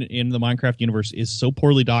 everything in the Minecraft universe is so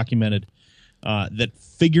poorly documented that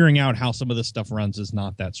figuring out how some of this stuff runs is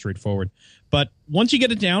not that straightforward. But once you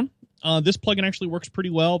get it down, this plugin actually works pretty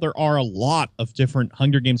well. There are a lot of different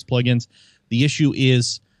Hunger Games plugins. The issue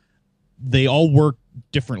is they all work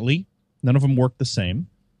differently. None of them work the same,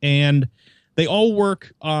 and they all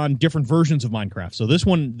work on different versions of Minecraft. So this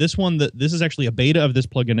is actually a beta of this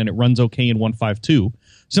plugin, and it runs okay in 1.5.2.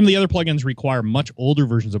 Some of the other plugins require much older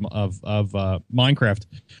versions of Minecraft.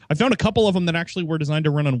 I found a couple of them that actually were designed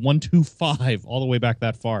to run on 1.2.5 all the way back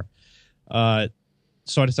that far.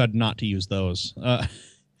 So I decided not to use those.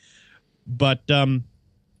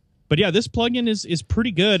 But yeah, this plugin is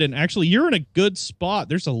pretty good, and actually you're in a good spot.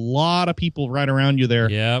 There's a lot of people right around you there.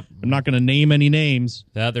 Yep. I'm not going to name any names.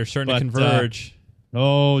 Yeah, they're starting to converge.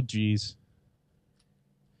 Oh, geez.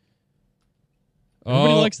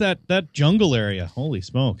 Everybody likes that jungle area. Holy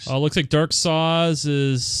smokes. Oh, looks like Dark Saws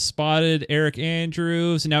is spotted Eric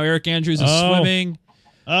Andrews, and now Eric Andrews is swimming.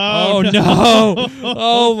 Oh no!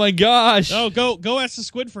 Oh my gosh! Oh, go ask the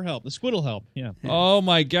squid for help. The squid will help. Yeah. Oh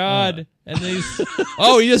my god! And these.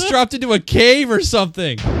 Oh, he just dropped into a cave or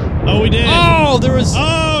something. Oh, we did. Oh, there was.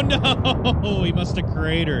 Oh no! He must have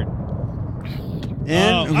cratered.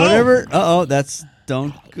 And whatever. That's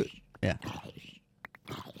don't. Yeah.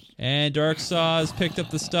 And Dark Saws picked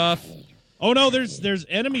up the stuff. Oh no! There's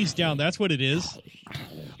enemies down. That's what it is.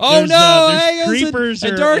 Oh no! Creepers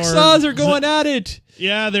and Dark Saws are going at it.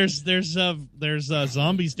 Yeah, there's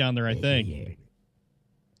zombies down there, I think.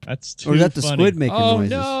 That's too Or is that the funny. squid making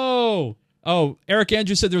noises? Oh no! Oh, Eric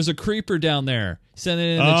Andrews said there was a creeper down there. Send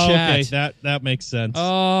it in the chat. Okay, that makes sense.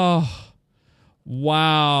 Oh,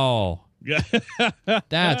 wow.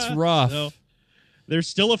 That's rough. So, There's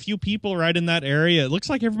still a few people right in that area. It looks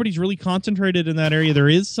like everybody's really concentrated in that area. There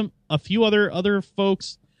is a few other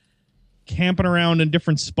folks camping around in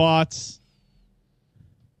different spots.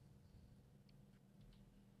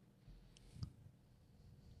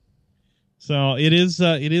 So it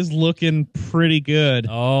is looking pretty good.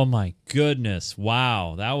 Oh my goodness!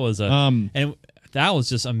 Wow, that was and that was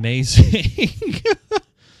just amazing.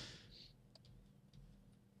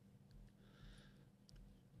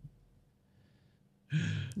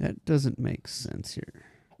 That doesn't make sense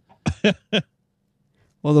here.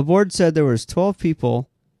 Well, the board said there was 12 people.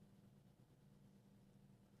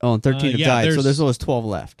 Oh, and 13 have died, so there's always 12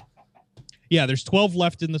 left. Yeah, there's 12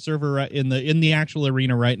 left in the server in the actual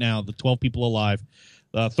arena right now. The 12 people alive,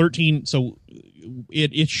 13. So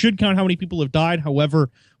it should count how many people have died. However,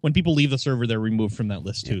 when people leave the server, they're removed from that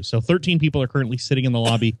list too. So 13 people are currently sitting in the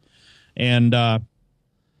lobby, and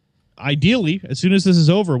ideally, as soon as this is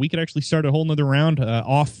over, we could actually start a whole nother round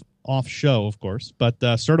off show, of course. But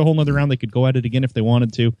start a whole nother round. They could go at it again if they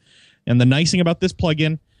wanted to. And the nice thing about this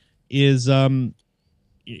plugin is,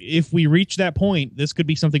 if we reach that point, this could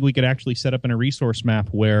be something we could actually set up in a resource map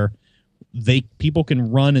where people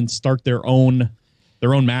can run and start their own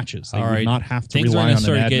matches. They would not have to Things rely are on an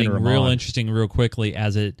start admin getting or a real mod. interesting real quickly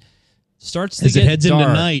as it starts to As get it heads dark.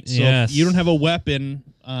 into night. So yes. if you don't have a weapon,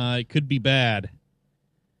 it could be bad.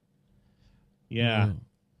 Yeah. Ooh.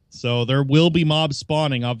 So there will be mobs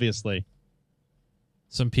spawning, obviously.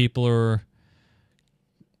 Some people are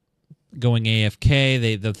going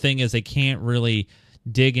AFK. The thing is, they can't really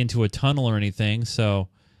dig into a tunnel or anything. So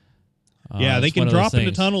Yeah, they it's can one of those drop into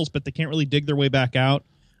things. tunnels, but they can't really dig their way back out.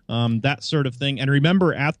 That sort of thing. And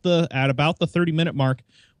remember, at about the 30-minute mark,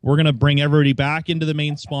 we're going to bring everybody back into the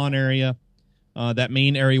main spawn area, that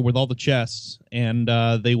main area with all the chests, and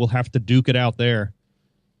they will have to duke it out there.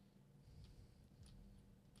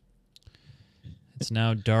 It's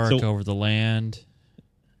now dark So- over the land.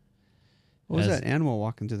 What was As- that animal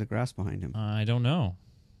walking through the grass behind him? I don't know.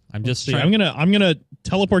 I'm just See, trying. I'm gonna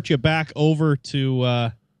teleport you back over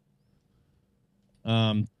to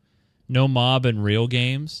No mob in real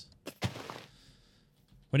games.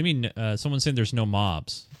 What do you mean? Someone's saying there's no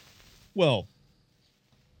mobs. well,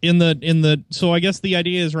 in the so I guess the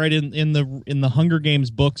idea is right in the Hunger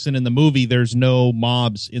Games books and in the movie, there's no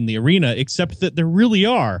mobs in the arena, except that there really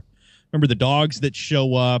are. Remember the dogs that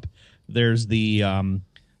show up? There's the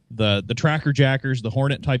tracker jackers, the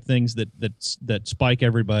hornet type things that spike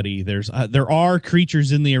everybody. There are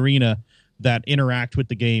creatures in the arena that interact with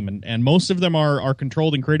the game, and most of them are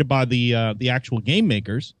controlled and created by the actual game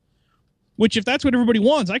makers. Which, if that's what everybody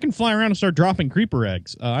wants, I can fly around and start dropping creeper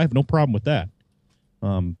eggs. I have no problem with that.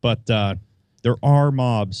 But there are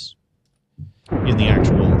mobs in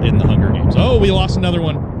the Hunger Games. Oh, we lost another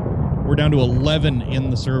one. We're down to 11 in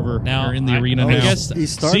the server Now, or in the I- arena I now. guess- He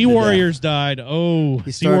starved Sea to death. Warriors died. Oh,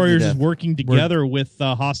 He Sea starved to Warriors is death. working together with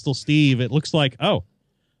Hostile Steve. It looks like, oh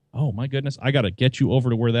my goodness, I got to get you over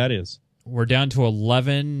to where that is. We're down to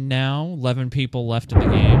 11 now. 11 people left in the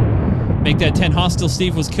game. Make that 10. Hostile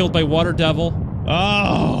Steve was killed by Water Devil.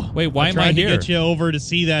 Oh, Wait, why am I tried here? to get you over to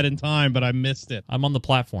see that in time, but I missed it. I'm on the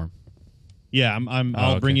platform. Yeah,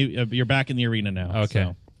 I'll okay. bring you. You're back in the arena now. Okay.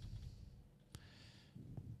 so.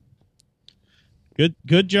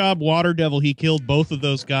 Good job, Water Devil. He killed both of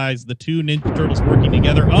those guys. The two Ninja Turtles working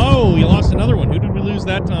together. Oh, you lost another one. Who did we lose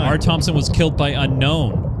that time? R. Thompson was killed by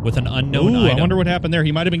Unknown with an unknown Ooh, item. I wonder what happened there.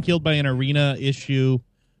 He might have been killed by an arena issue.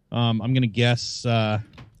 I'm going to guess Fall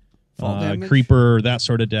damage? creeper, that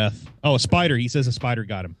sort of death. Oh, a spider. He says a spider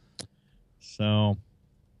got him. So,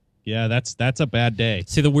 yeah, that's a bad day.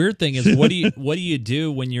 See, the weird thing is, what do you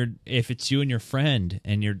do when if it's you and your friend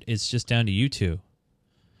and it's just down to you two?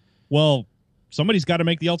 Well, somebody's got to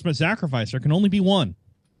make the ultimate sacrifice. There can only be one.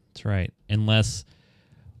 That's right. Unless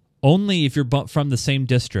only if you're from the same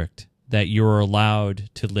district that you're allowed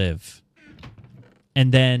to live.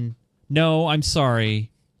 And then, no, I'm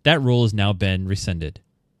sorry, that rule has now been rescinded.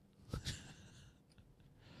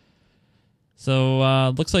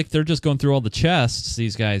 So looks like they're just going through all the chests.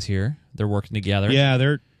 These guys here, they're working together. Yeah,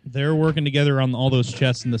 they're working together on all those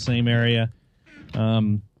chests in the same area,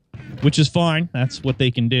 which is fine. That's what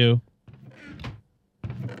they can do.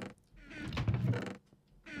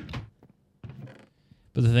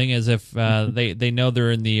 But the thing is, if they know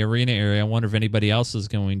they're in the arena area, I wonder if anybody else is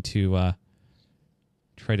going to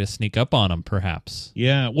try to sneak up on them, perhaps.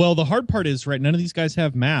 Yeah, well, the hard part is, right, none of these guys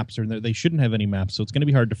have maps, or they shouldn't have any maps, so it's going to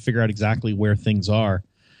be hard to figure out exactly where things are.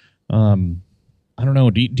 I don't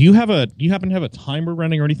know. Do you happen to have a timer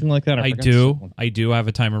running or anything like that? I forgot do. someone. I do have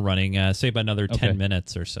a timer running. Say about another 10 Okay.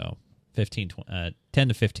 minutes or so. 10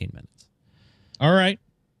 to 15 minutes. All right.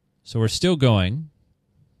 So we're still going.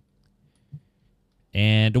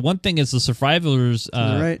 And one thing is the survivors.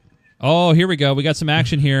 Right. Oh, here we go. We got some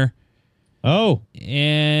action here. Oh.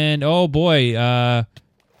 And oh boy.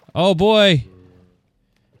 Oh boy.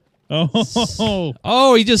 Oh.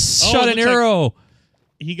 Oh, he just shot an looks like- arrow.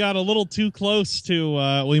 He got a little too close to.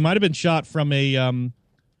 Well, he might have been shot from a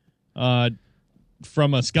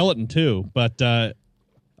skeleton too. But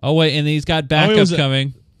Oh wait, and he's got backup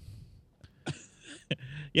coming.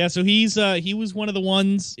 yeah, so he was one of the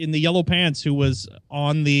ones in the yellow pants who was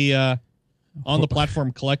on the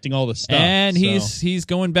platform collecting all the stuff. And he's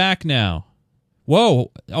going back now.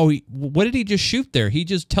 Whoa! Oh, what did he just shoot there? He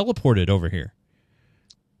just teleported over here.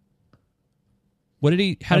 What did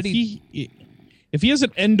he? How did he? If he has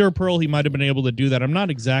an Ender Pearl, he might have been able to do that. I'm not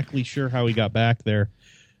exactly sure how he got back there.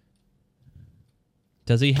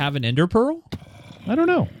 Does he have an Ender Pearl? I don't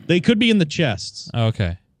know. They could be in the chests.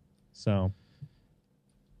 Okay. So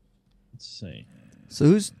let's see. So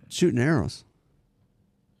who's shooting arrows?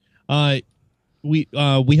 We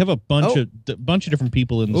have a bunch of different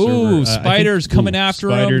people in the server. Ooh, spiders coming after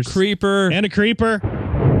him. Creeper. And a creeper.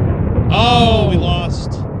 Oh, we lost.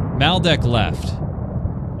 Maldek left.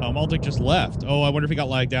 Maldek just left. Oh, I wonder if he got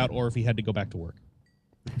lagged out or if he had to go back to work.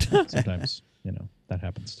 Sometimes, that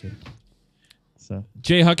happens too. So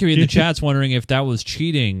Jay Huckabee in the chat's wondering if that was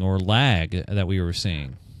cheating or lag that we were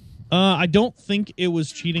seeing. I don't think it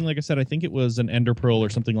was cheating. Like I said, I think it was an Ender Pearl or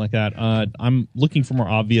something like that. I'm looking for more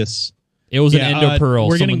obvious. It was an Ender Pearl.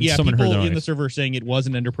 We're someone people heard the in the noise. server saying it was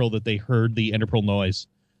an Ender Pearl, that they heard the Ender Pearl noise.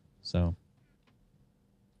 So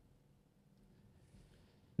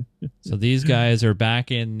these guys are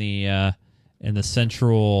back in the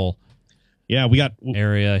central we got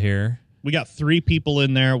area here. We got 3 people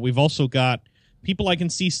in there. We've also got people I can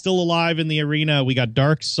see still alive in the arena. We got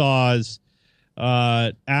Dark Saws,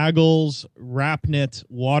 Aggles, Rapnit,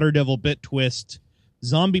 Water Devil, Bit Twist,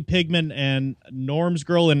 Zombie Pigman, and Norm's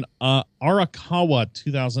Girl in Arakawa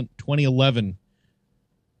 2011.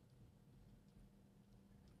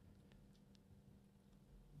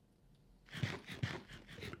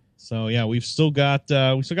 So yeah, we've still got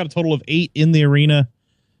a total of 8 in the arena.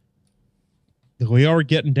 We are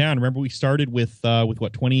getting down. Remember, we started with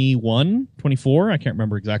what, 21, 24? I can't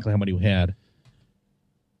remember exactly how many we had.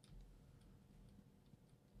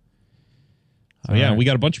 So yeah, we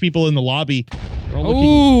got a bunch of people in the lobby.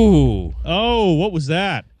 Ooh! Oh, what was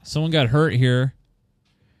that? Someone got hurt here.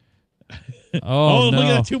 Oh, no. Look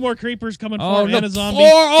at that! 2 more creepers coming for him, no. and a zombie.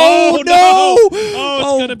 Oh, no!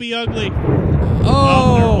 Oh, it's gonna be ugly.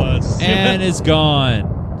 Oh, there it was. And it's gone.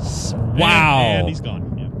 Wow. And he's gone.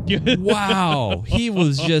 Yeah. Wow. He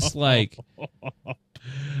was just like...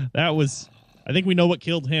 That was... I think we know what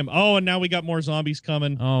killed him. Oh, and now we got more zombies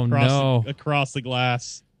coming across the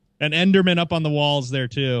glass. And Enderman up on the walls there,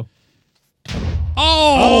 too.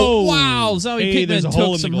 Oh, wow. Zombie hey, there's a Pigman hole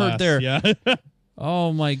took in some the glass. hurt there. Yeah.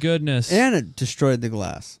 Oh, my goodness. And it destroyed the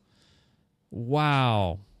glass.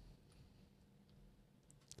 Wow.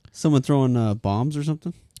 Someone throwing bombs or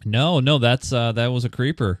something? No, that's that was a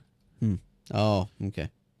creeper. Oh, okay.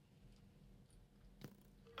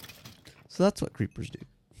 So that's what creepers do.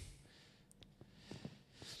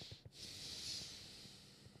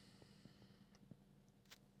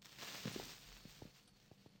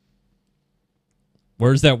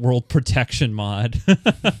 Where's that world protection mod?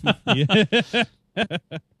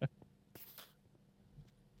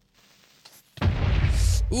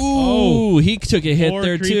 Ooh, he took a hit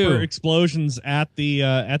there creeper too. Explosions at the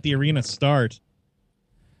arena start.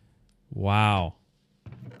 Wow.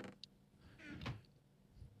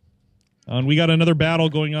 And we got another battle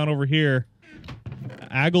going on over here.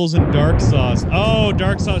 Aggles and Dark Sauce. Oh,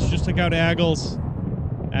 Dark Sauce just took out Aggles.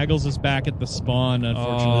 Aggles is back at the spawn,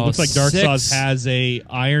 unfortunately. It looks like Dark Sauce has a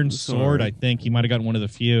iron sword, I think. He might have gotten one of the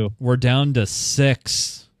few. We're down to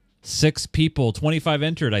 6. 6 people. 25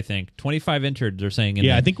 entered, I think. 25 entered, they're saying.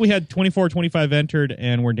 Yeah, I think we had 24, 25 entered,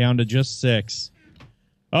 and we're down to just 6.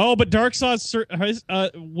 Oh, but Dark Sauce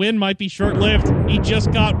win might be short-lived. He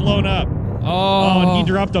just got blown up. Oh, and he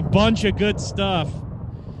dropped a bunch of good stuff.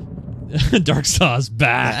 Dark Sauce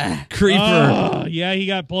back. Creeper. Oh, yeah, he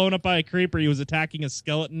got blown up by a creeper. He was attacking a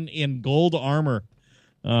skeleton in gold armor.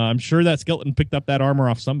 I'm sure that skeleton picked up that armor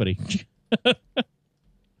off somebody.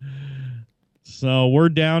 So we're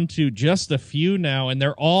down to just a few now, and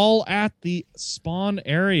they're all at the spawn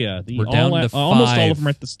area. We're down to 5. Almost all of them are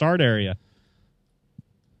at the start area.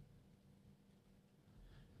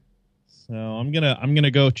 So I'm gonna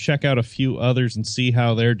go check out a few others and see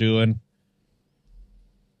how they're doing.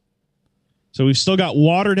 So we've still got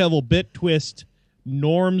Water Devil, Bit Twist,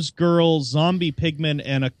 Norm's Girl, Zombie Pigman,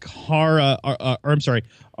 and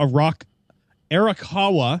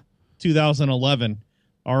Arakawa 2011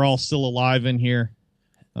 are all still alive in here.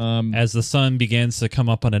 As the sun begins to come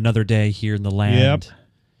up on another day here in the land. Yep.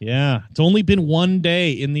 Yeah. It's only been one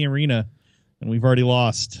day in the arena, and we've already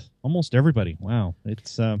lost almost everybody. Wow.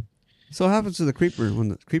 It's So what happens to the creepers when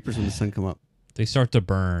the sun come up? They start to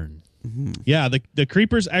burn. yeah, the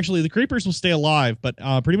creepers will stay alive, but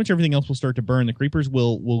pretty much everything else will start to burn. The creepers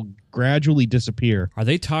will gradually disappear. Are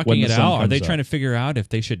they when talking the it sun out? Are comes they up. trying to figure out if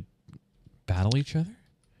they should battle each other?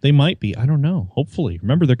 They might be. I don't know. Hopefully.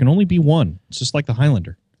 Remember, there can only be one. It's just like the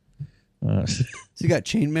Highlander. So you got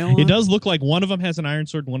chainmail on? It does look like one of them has an iron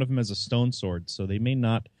sword, one of them has a stone sword. So they may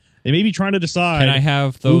not. They may be trying to decide. Can I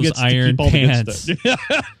have who those gets to iron keep all the good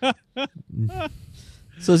pants? stuff.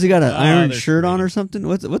 So has he got an iron they're shirt on great. or something?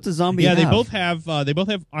 What's a zombie Yeah, have? they both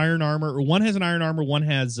have iron armor. Or one has an iron armor. One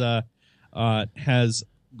has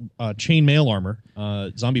chainmail armor.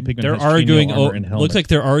 Zombie Pigman. They're has arguing. chainmail armor and helmet. Looks like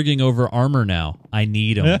they're arguing over armor now. I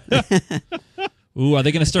need them. Ooh, are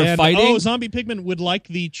they going to start And, fighting? Oh, Zombie Pigman would like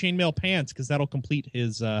the chainmail pants because that'll complete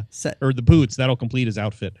his Set. or the boots. That'll complete his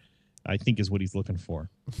outfit. I think is what he's looking for.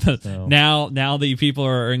 So. now the people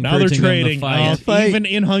are Now they're encouraging them to trading. fight. Fight. Even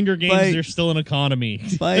in Hunger Games, Fight. there's still an economy.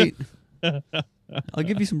 Fight. I'll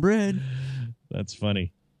give you some bread. That's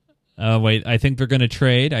funny. Wait, I think they're going to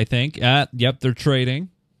trade. I think. Yep, they're trading.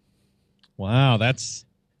 Wow, that's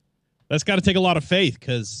got to take a lot of faith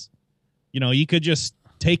because you could just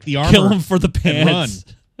take the armor. Kill them for the and pants.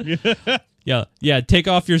 run. Yeah. Take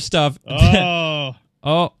off your stuff. Oh,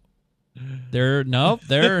 Oh, they're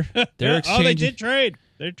exchanging. oh, they did trade.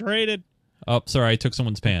 They traded. Oh, sorry, I took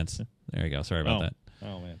someone's pants. There you go. Sorry about Oh. that.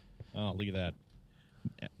 Oh man. Oh, look at that.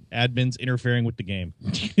 Admins interfering with the game.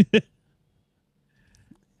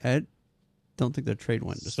 Ed, don't think the trade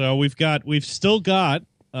went. So we've still got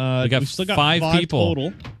got we've still got five people.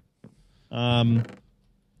 total.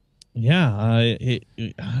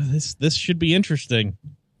 This should be interesting.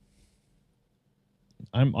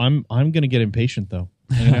 I'm gonna get impatient though.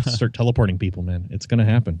 I'm gonna have to start teleporting people, man. It's gonna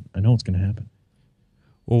happen. I know it's gonna happen.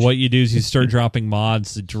 Well, what you do is you start dropping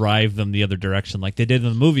mods to drive them the other direction, like they did in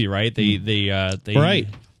the movie, right? They Right.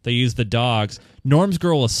 They use the dogs. Norm's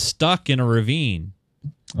girl is stuck in a ravine.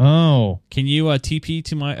 Oh, Can you TP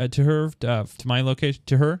to my location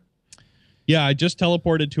to her? yeah. I just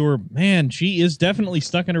teleported to her. Man, she is definitely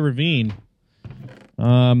stuck in a ravine.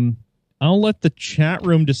 I'll let the chat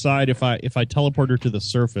room decide if I teleport her to the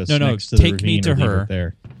surface. No, next to the take me ravine to or leave her.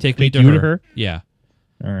 There. Take me Take to you her. to her? Yeah.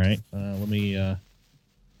 All right. Let me.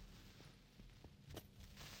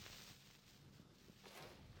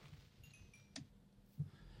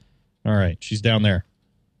 All right, she's down there.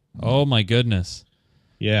 Oh my goodness!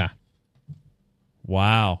 Yeah.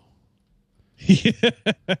 Wow.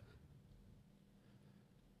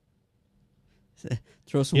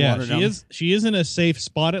 Throw some Yeah, water down. she is in a safe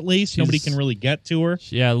spot at least. Nobody can really get to her.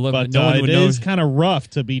 Yeah. Look, But no one it would know. is kind of rough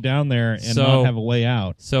to be down there and not have a way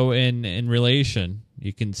out. So in relation,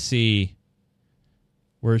 you can see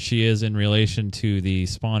where she is in relation to the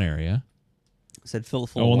spawn area. Said fill it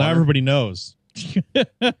full Oh, of well, now water. everybody knows.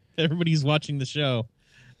 Everybody who's watching the show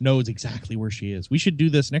knows exactly where she is. We should do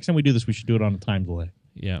this. Next time we do this, we should do it on a time delay.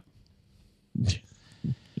 Yeah.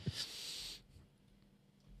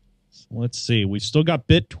 Let's see. We've still got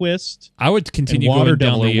Bit Twist I would and continue Water going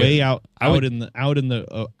down Devil are the way out I would- in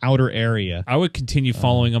the outer area. I would continue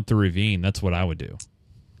following up the ravine. That's what I would do.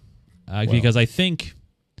 Because I think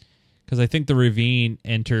the ravine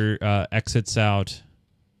exits out.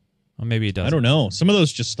 Well, maybe it doesn't. I don't know. Some of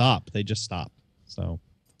those just stop. They just stop. So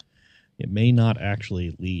it may not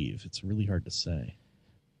actually leave. It's really hard to say.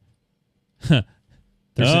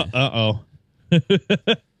 There's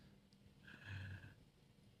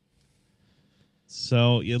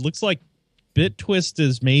So it looks like Bit Twist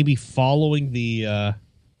is maybe following the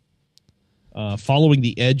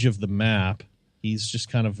edge of the map. He's just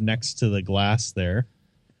kind of next to the glass there.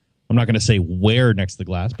 I'm not going to say where next to the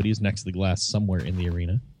glass, but he's next to the glass somewhere in the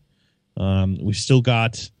arena. We've still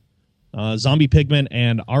got Zombie Pigman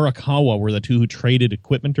and Arakawa were the two who traded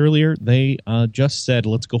equipment earlier. They just said,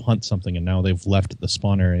 let's go hunt something, and now they've left the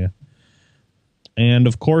spawn area. And,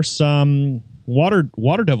 of course, Water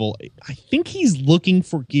Devil, I think he's looking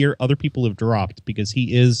for gear other people have dropped because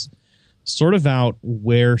he is sort of out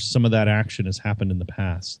where some of that action has happened in the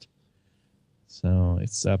past. So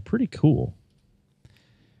it's pretty cool.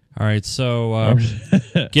 All right, so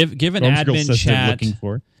give an Norm's Girl admin says they're chat looking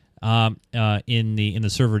for. in the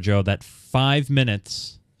server, Joe, that 5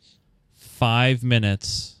 minutes,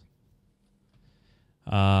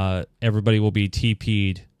 everybody will be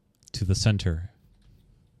TP'd to the center.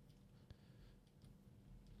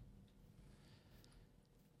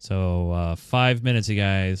 So 5 minutes, you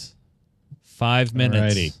guys. 5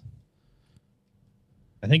 minutes. Alrighty.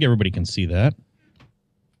 I think everybody can see that.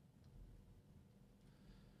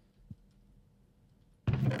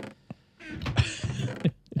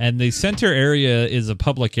 And the center area is a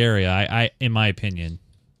public area. I in my opinion.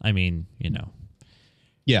 I mean,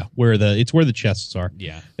 Yeah, where the chests are.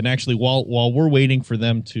 Yeah. And actually, while we're waiting for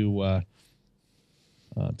them to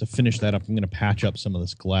finish that up, I'm going to patch up some of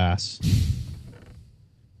this glass.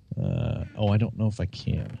 I don't know if I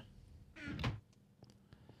can.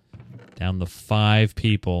 Down the 5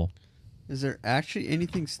 people. Is there actually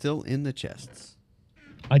anything still in the chests?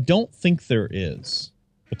 I don't think there is,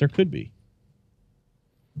 but there could be.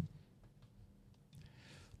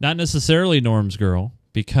 Not necessarily Norm's girl,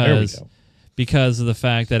 because of the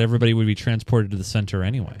fact that everybody would be transported to the center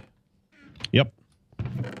anyway. Yep.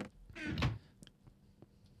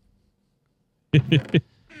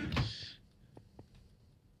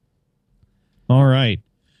 All right.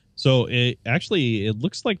 So it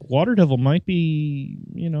looks like Water Devil might be,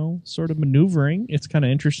 sort of maneuvering. It's kind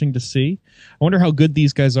of interesting to see. I wonder how good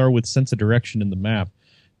these guys are with sense of direction in the map.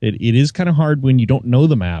 It is kind of hard when you don't know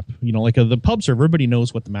the map. Like the pub server, everybody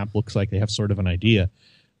knows what the map looks like. They have sort of an idea.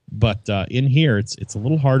 But in here, it's a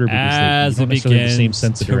little harder because they don't necessarily have the same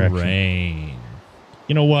sense of direction. Rain.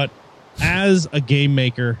 You know what? As a game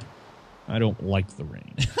maker, I don't like the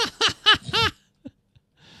rain.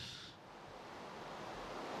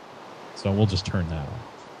 So we'll just turn that off.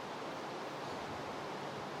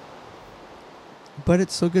 But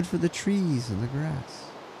it's so good for the trees and the grass.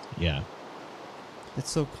 Yeah.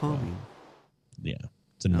 It's so calming. Yeah.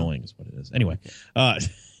 It's annoying is what it is. Anyway,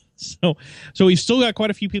 so we've still got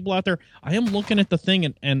quite a few people out there. I am looking at the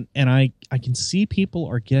thing and I can see people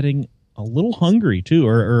are getting a little hungry too,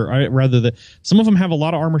 or rather some of them have a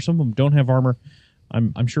lot of armor, some of them don't have armor.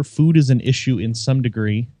 I'm sure food is an issue in some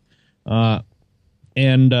degree.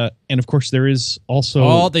 And of course there is also...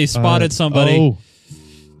 Oh, they spotted somebody.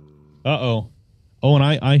 Oh, and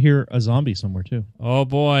I hear a zombie somewhere too. Oh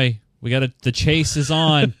boy. The chase is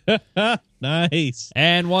on. Nice.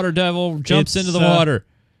 And Water Devil jumps into the water.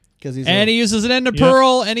 He uses an Ender Yep.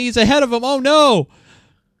 Pearl, and he's ahead of him. Oh no.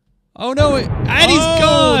 And he's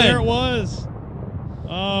gone. There it was.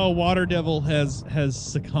 Oh, Water Devil has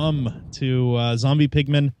succumbed to Zombie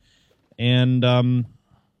Pigman and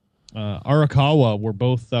Arakawa were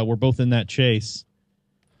both in that chase.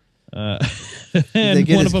 And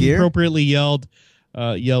one of them appropriately yelled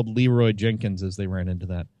Leroy Jenkins as they ran into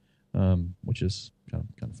that, which is kind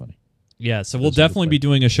of funny. Yeah, so we'll definitely be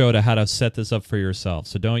doing a show to how to set this up for yourself.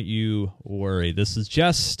 So don't you worry. This is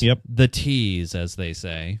just the tease, as they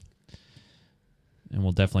say. And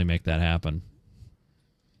we'll definitely make that happen.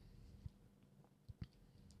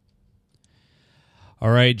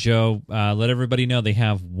 All right, Joe. Let everybody know they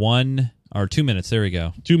have 1 or 2 minutes. There we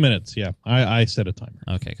go. 2 minutes, yeah. I set a timer.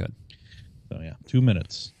 Okay, good. So, yeah, 2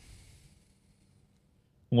 minutes.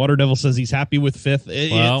 Water Devil says he's happy with 5th.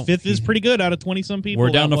 Well, 5th is pretty good out of 20-some people.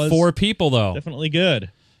 We're down to 4 people, though. Definitely good.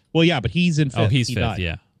 Well, yeah, but he's in 5th. Oh, he's he 5th, died.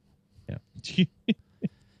 yeah.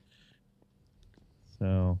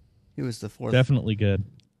 So he was the 4th. Definitely good.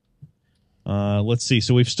 Let's see.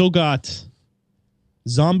 So we've still got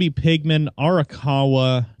Zombie Pigman,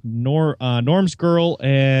 Arakawa, Norm's Girl,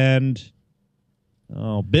 and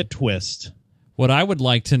Bit Twist. What I would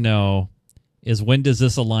like to know is, when does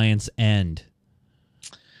this alliance end?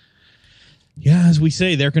 Yeah, as we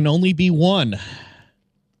say, there can only be one.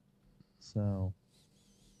 So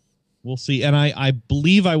we'll see. And I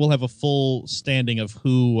believe I will have a full standing of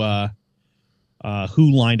who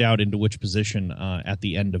lined out into which position at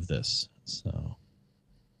the end of this. So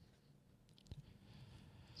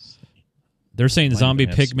they're saying Zombie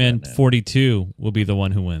Pigman 42 will be the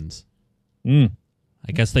one who wins. I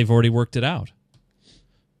guess they've already worked it out.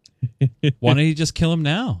 Why don't you just kill him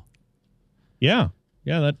now? Yeah,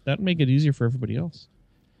 that'd make it easier for everybody else.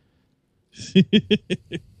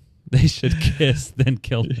 They should kiss, then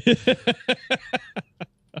kill him.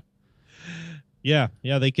 Yeah,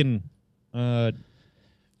 they can. There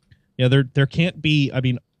can't be. I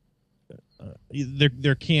mean,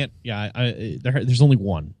 there can't. Yeah, there's only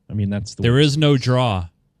one. I mean, that's the. There is no draw.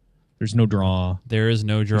 There's no draw. There is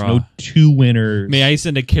no draw. There's no 2 winners. May I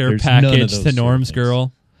send a care package to Norm's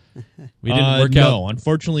Girl? We didn't work out. No,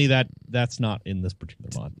 unfortunately, that's not in this particular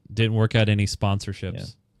mod. Didn't work out any sponsorships. Yeah.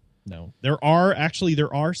 No, there are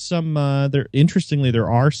some. Interestingly, there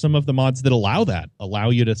are some of the mods that allow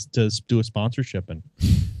you to do a sponsorship and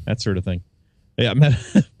that sort of thing. Yeah,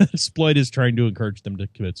 Metasploit is trying to encourage them to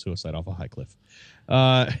commit suicide off a high cliff.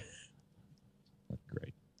 Great.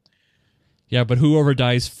 Yeah, but whoever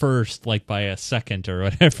dies first, like by a second or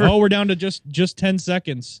whatever. Oh, we're down to just 10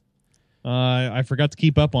 seconds. I forgot to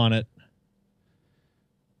keep up on it.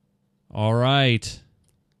 All right.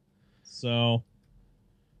 So,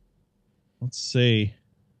 let's see.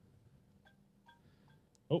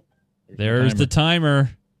 Oh, There's the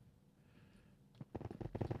timer.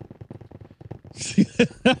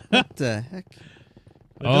 What the heck?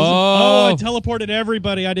 Oh, I teleported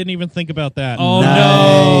everybody. I didn't even think about that. Oh, Nice.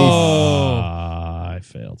 no. I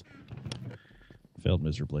failed. Failed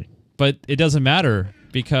miserably. But it doesn't matter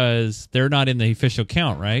because they're not in the official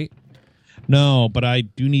count, right? No, but I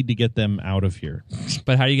do need to get them out of here.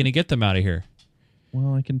 But how are you going to get them out of here?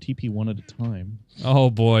 Well, I can TP one at a time. Oh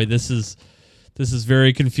boy, this is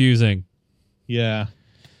very confusing. Yeah.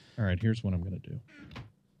 All right, here's what I'm going to do.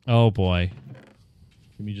 Oh boy.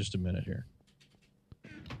 Give me just a minute here.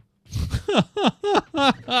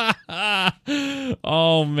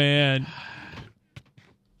 Oh man.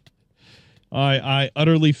 I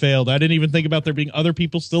utterly failed. I didn't even think about there being other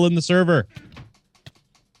people still in the server.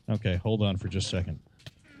 Okay, hold on for just a second.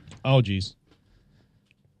 Oh, geez.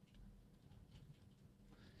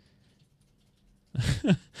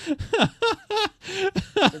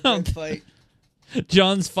 Fight.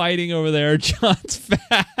 John's fighting over there. John's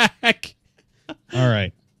back. All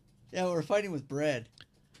right. Yeah, we're fighting with bread.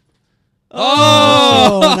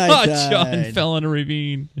 Oh, and I died. John fell in a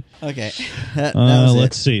ravine. Okay. That was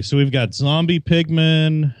Let's it. see. So we've got zombie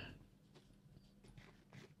pigmen.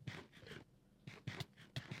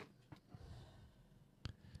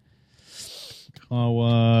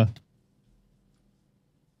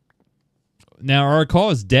 Now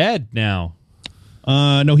Arakawa is dead now.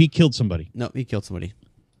 No, he killed somebody. No, he killed somebody.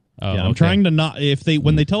 Oh, Yeah, I'm okay. trying to not.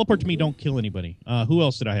 When they teleport to me, don't kill anybody. Who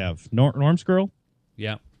else did I have? Norm's girl.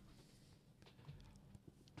 Yeah.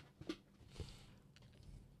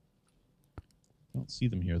 I don't see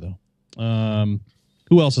them here though.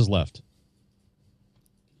 Who else is left?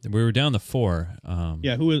 We were down to 4.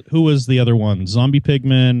 Yeah, who was the other one? Zombie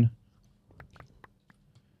pigmen.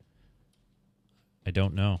 I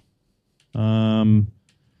don't know.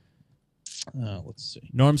 Let's see.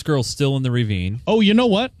 Norm's girl's still in the ravine. Oh, you know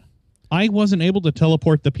what? I wasn't able to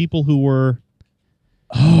teleport the people who were.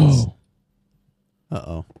 Oh,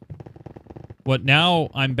 Uh-oh. What now?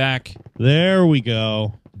 I'm back. there we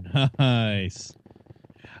go. Nice.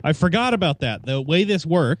 I forgot about that. The way this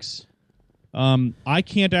works, I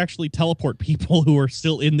can't actually teleport people who are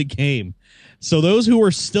still in the game. So those who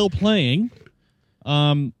are still playing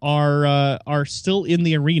are still in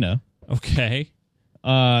the arena. Okay.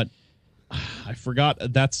 I forgot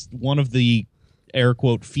that's one of the air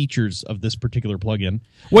quote features of this particular plugin.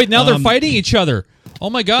 Wait, now they're fighting each other. Oh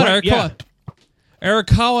my god, Right, Arakawa.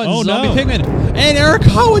 Arakawa and Oh, Zombie no. Pigman. And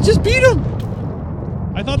Arakawa just beat him.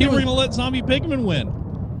 I thought they were going to let Zombie Pigman win.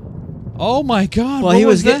 Oh my god. Well, what he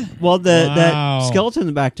was that? that Wow.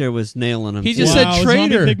 skeleton back there was nailing him. He too. just said Wow,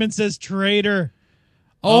 traitor. Zombie Pigman says traitor.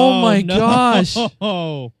 Oh my no. gosh.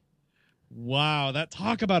 Oh, wow.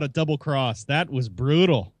 Talk about a double cross. That was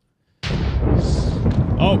brutal.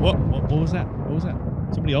 Oh, what was that? What was that?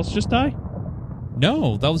 Somebody else just die?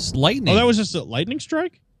 No, that was lightning. Oh, that was just a lightning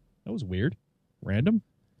strike? That was weird. Random.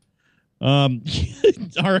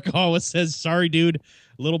 Arakawa says, sorry, dude.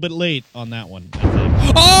 A little bit late on that one, I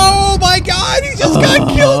think. Oh my god, he just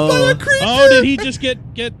got killed by a creeper. Oh, did he just get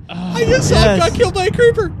I just saw him Yes. got killed by a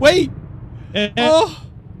creeper. Wait.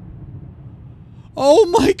 Oh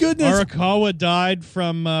my goodness. Arakawa died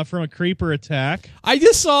from a creeper attack. I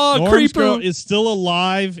just saw a Norm's creeper. girl is still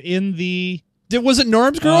alive in the Was it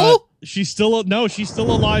Norm's girl? she's still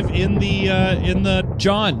alive in the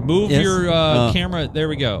John, move Yes. your camera. There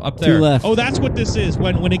we go. Up there. Two left. Oh, that's what this is.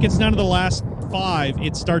 When it gets down to the last 5,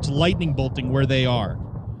 it starts lightning bolting where they are.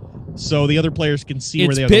 So the other players can see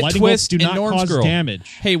where It's they are. Bit The lightning bolts Twist do and not Norm's cause girl. damage.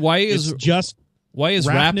 Hey, why It's is just Rapnit?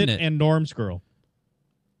 Rapnit and Norm's girl.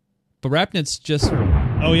 But Rapnit's just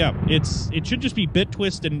Oh yeah, it should just be Bit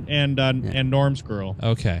Twist and Norm's girl.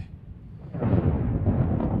 okay.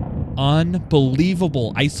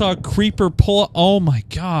 Unbelievable! I saw a creeper pull. Oh my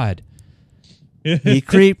god! He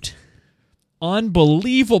creeped.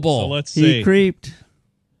 Unbelievable! So let's He see. creeped.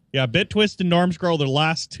 Yeah, Bit Twist and Norm's girl, the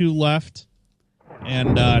last 2 left.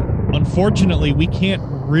 And unfortunately, we can't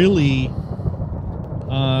really...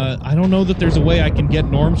 I don't know that there's a way I can get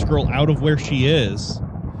Norm's girl out of where she is.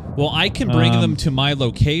 Well, I can bring them to my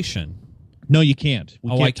location. No, you can't.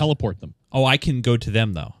 We Oh, can't I- teleport them. Oh, I can go to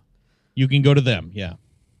them though. You can go to them, yeah.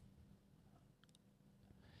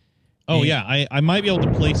 Oh, Hey. yeah, I might be able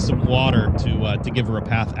to place some water to give her a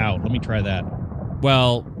path out. Let me try that.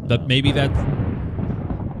 Well, maybe that.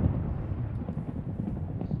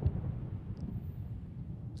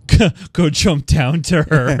 Go jump down to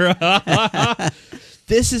her.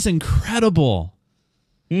 This is incredible.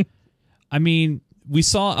 I mean, we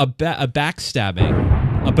saw a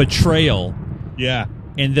backstabbing, a betrayal, Yeah.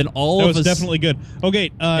 and then all That of was us definitely good.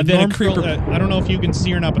 Okay, And then a Norm Girl, creeper- I don't know if you can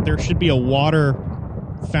see or not, but there should be a water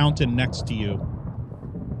fountain next to you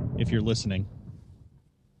if you're listening.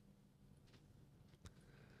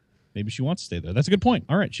 Maybe she wants to stay there. That's a good point.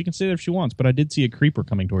 All right, she can stay there if she wants, but I did see a creeper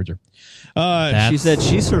coming towards her. She said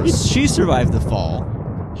she survived the fall.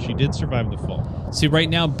 She did survive the fall. See, right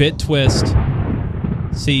now, BitTwist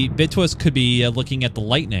could be looking at the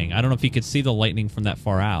lightning. I don't know if he could see the lightning from that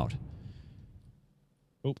far out.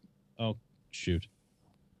 Oh, shoot.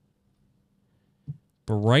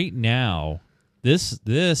 But right now, this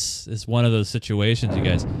is one of those situations, you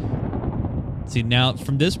guys. See, now,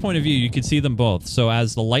 from this point of view, you can see them both. So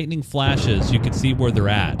as the lightning flashes, you can see where they're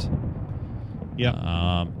at.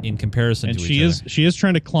 Yeah. In comparison And to she each is other. she is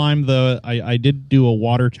trying to climb the. I did do a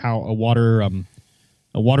water thing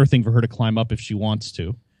for her to climb up if she wants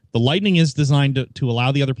to. The lightning is designed to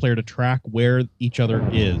allow the other player to track where each other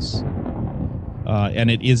is, and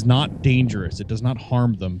it is not dangerous. It does not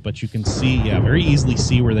harm them, but you can see, very easily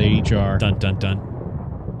see where they each are. Dun, dun, dun.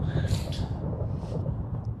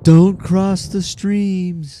 Don't cross the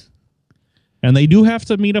streams. And they do have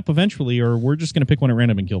to meet up eventually, or we're just going to pick one at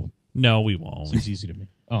random and kill them. No, we won't. Seems easy to me.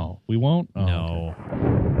 Oh, we won't. Oh, No.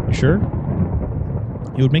 okay. You sure?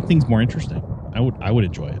 It would make things more interesting. I would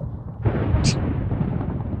enjoy it.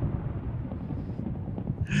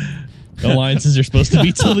 The alliances are supposed to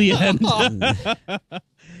be till the end.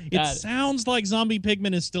 It sounds like Zombie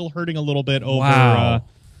Pigman is still hurting a little bit over Wow.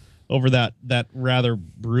 over that rather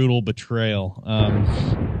brutal betrayal.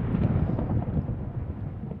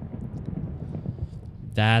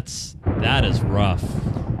 That is rough.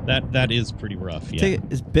 That is pretty rough. Yeah. Take it,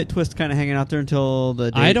 is BitTwist kind of hanging out there until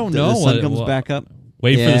the day I don't know the sun what- comes what- back up?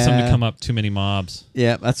 Wait for the sun to Yeah. come up. Too many mobs.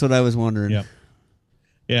 Yeah, that's what I was wondering. Yep.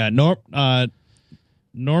 Yeah,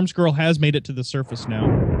 Norm's girl has made it to the surface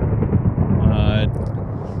now.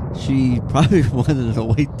 She probably wanted to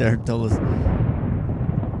wait there until it was.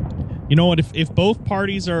 You know what? If both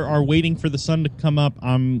parties are waiting for the sun to come up,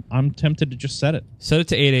 I'm tempted to just set it. Set it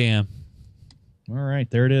to 8 a.m. All right,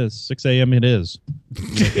 there it is. 6 a.m. it is.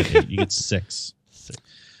 You get 6.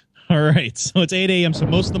 All right, so it's 8 a.m., so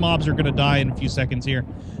most of the mobs are going to die in a few seconds here.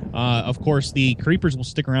 Of course, the creepers will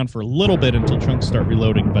stick around for a little bit until chunks start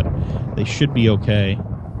reloading, but they should be okay.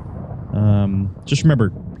 Just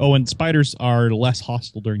remember, and spiders are less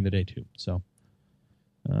hostile during the day, too. So,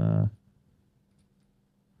 of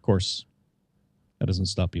course, that doesn't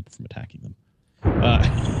stop people from attacking them.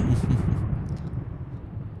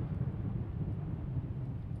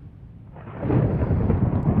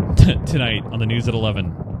 Tonight on the news at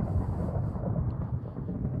 11.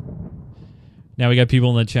 Now we got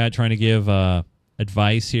people in the chat trying to give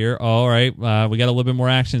advice here. All right, we got a little bit more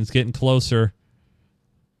action. It's getting closer.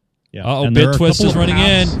 Yeah. Uh-oh, and there are a BitTwist couple is of running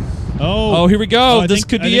paths. in. Oh, here we go. I This think-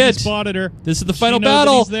 could I be think he it. spotted her. This is the She final knows that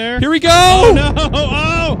battle. he's there. Here we go. Oh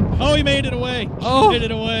no! Oh, he made it away. Oh. He made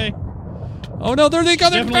it away. Oh no, there they go.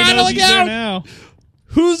 They're Definitely knows battling he's there out. now.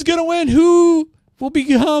 Who's gonna win? Who will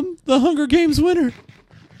become the Hunger Games winner?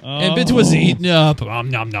 And BitTwist eating up. Nom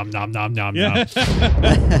nom nom nom nom nom. Yeah.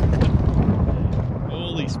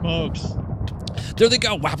 Holy smokes! There they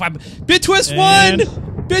go. Wow, wow. BitTwist And-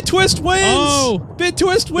 won. BitTwist wins. Oh.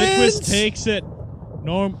 BitTwist wins. BitTwist takes it.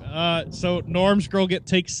 So Norm's girl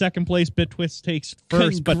takes second place. BitTwist takes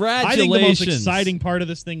first. But I think the most Congratulations. exciting part of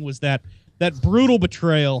this thing was that brutal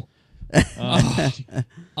betrayal.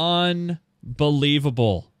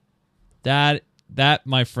 Unbelievable. That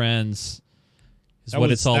my friends is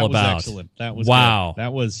what it's all that about. Was excellent. That was wow. good.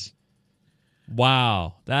 That was.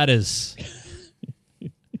 Wow. That is.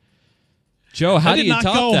 Joe, how That do did you not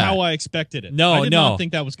top go that? how I expected it. No, I did no. not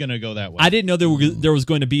think that was going to go that way. I didn't know there was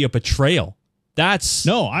going to be a betrayal. That's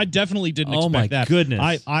No, I definitely didn't Oh, expect my that.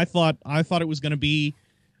 goodness. I thought it was going to be.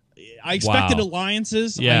 I expected Wow.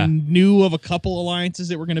 alliances. Yeah. I knew of a couple alliances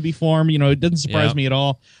that were going to be formed. It didn't surprise Yep. me at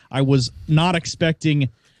all. I was not expecting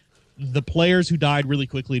the players who died really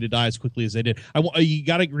quickly to die as quickly as they did. You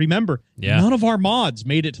got to remember, Yeah. none of our mods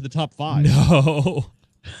made it to the top 5. no.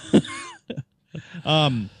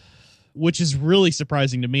 Which is really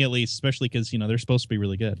surprising to me, at least, especially because they're supposed to be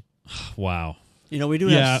really good. Wow. We do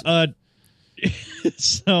Yeah. have.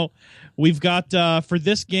 So we've got for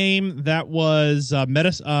this game that was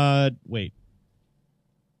wait.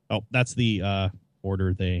 Oh, that's the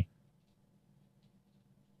order they.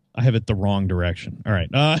 I have it the wrong direction. All right.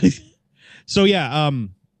 So yeah.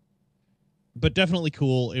 But definitely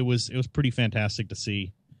cool. It was pretty fantastic to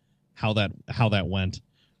see how that went.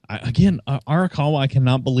 Arakawa, I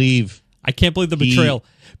cannot believe I can't believe the betrayal.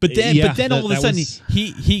 But then all of a sudden was...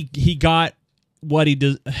 he got what he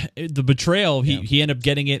did. The betrayal he ended up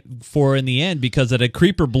getting it for in the end because a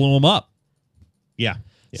creeper blew him up. Yeah.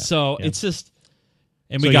 So it's just,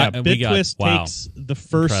 and BitTwist wow, takes the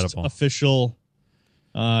first incredible. official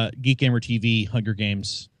Geek Gamer TV Hunger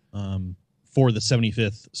Games for the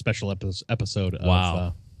 75th special episode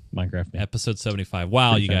of Minecraft. Episode 75.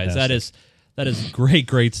 Wow, Pretty you guys, fantastic. that is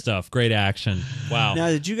great stuff. Great action. Wow. Now,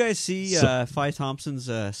 did you guys see Phi Thompson's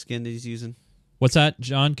skin that he's using? What's that,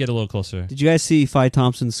 John? Get a little closer. Did you guys see Phi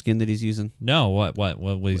Thompson's skin that he's using? No. What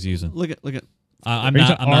he's using? Look at. I'm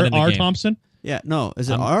not in the R. game. Thompson? Yeah, no. Is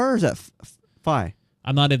it R or is that Phi?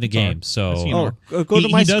 I'm not in the game, so Go to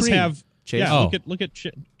my he does screen. have. Chase. Yeah, Oh. look at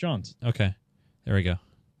John's. okay. There we go.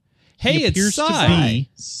 Hey, He it's appears to Psy. be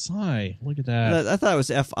Psy. Look at that. I thought it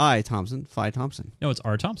was F.I. Thompson. Phi Thompson. No, it's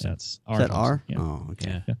R. Thompson. That's Is that R? Yeah. Oh,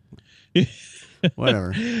 okay. Yeah.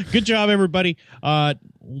 Whatever. Good job, everybody.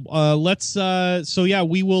 Let's. So yeah,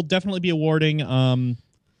 we will definitely be awarding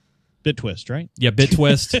BitTwist, right? Yeah,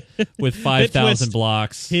 BitTwist with 5,000 BitTwist,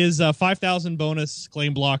 blocks. His 5,000 bonus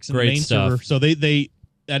claim blocks in Great the main stuff. server. So they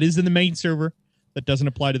that is in the main server. That doesn't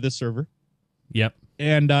apply to this server. Yep.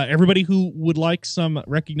 And everybody who would like some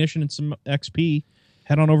recognition and some XP,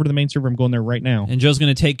 head on over to the main server. I'm going there right now. And Joe's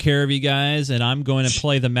going to take care of you guys, and I'm going to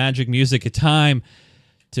play the magic music. It's time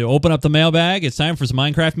to open up the mailbag. It's time for some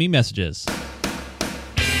Minecraft me messages.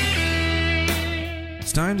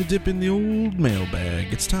 It's time to dip in the old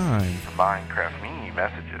mailbag. It's time. Minecraft Me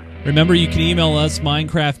messages. Remember, you can email us,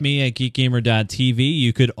 minecraftme@geekgamer.tv.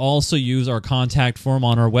 You could also use our contact form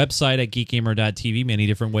on our website at geekgamer.tv. Many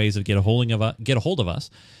different ways of get a hold of us.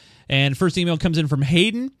 And first email comes in from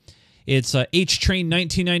Hayden. It's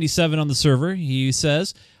HTrain1997 on the server. He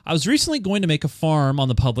says, I was recently going to make a farm on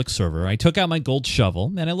the public server. I took out my gold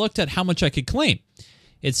shovel, and I looked at how much I could claim.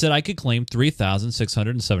 It said I could claim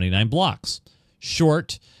 3,679 blocks.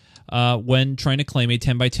 Short when trying to claim a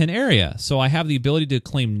 10 by 10 area. So I have the ability to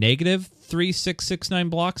claim negative 3,669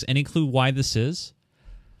 blocks. Any clue why this is?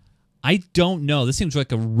 I don't know. This seems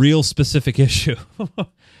like a real specific issue.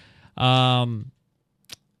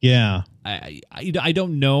 Yeah. I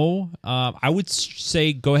don't know. I would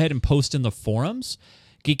say go ahead and post in the forums,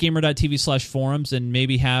 geekgamer.tv/forums, and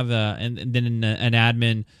maybe have and then an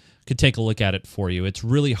admin could take a look at it for you. It's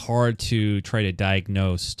really hard to try to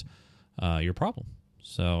diagnose your problem.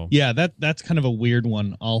 So Yeah, that's kind of a weird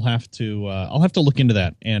one. I'll have to look into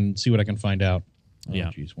that and see what I can find out. Oh,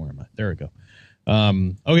 Yeah. Geez, where am I? There we go.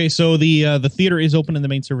 Okay, so the theater is open in the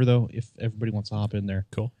main server though. If everybody wants to hop in there,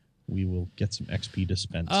 cool. We will get some XP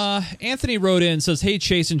dispense. Anthony wrote in and says, hey,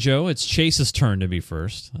 Chase and Joe, it's Chase's turn to be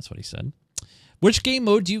first. That's what he said. Which game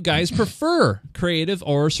mode do you guys prefer, creative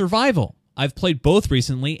or survival? I've played both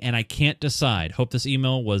recently, and I can't decide. Hope this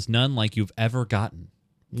email was none like you've ever gotten.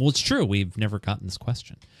 Well, it's true. We've never gotten this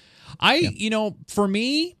question. For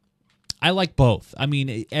me, I like both. I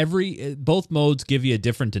mean, both modes give you a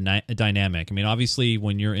different dynamic. I mean, obviously,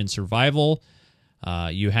 when you're in survival,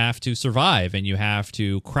 you have to survive, and you have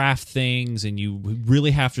to craft things, and you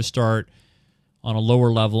really have to start on a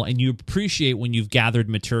lower level, and you appreciate when you've gathered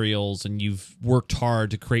materials and you've worked hard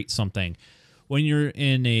to create something. When you're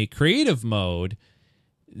in a creative mode,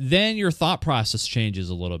 then your thought process changes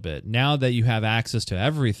a little bit. Now that you have access to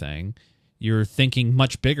everything, you're thinking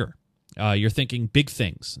much bigger. You're thinking big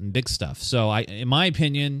things and big stuff. So, in my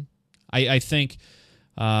opinion, I think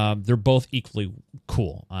they're both equally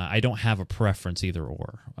cool. I don't have a preference either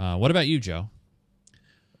or. What about you, Joe?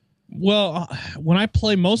 Well, when I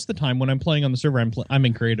play most of the time, when I'm playing on the server, I'm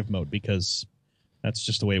in creative mode because that's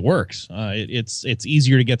just the way it works. It's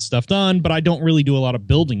easier to get stuff done, but I don't really do a lot of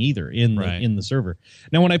building either in the server.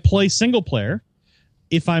 Now, when I play single player,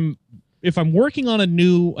 if I'm working on a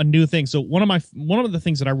new thing, so one of the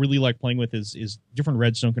things that I really like playing with is different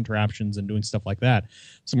redstone contraptions and doing stuff like that.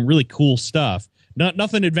 Some really cool stuff.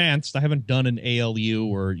 Nothing advanced. I haven't done an ALU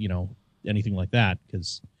or anything like that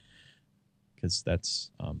because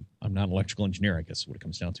that's I'm not an electrical engineer, I guess is what it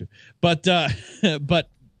comes down to. But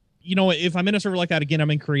if I'm in a server like that again,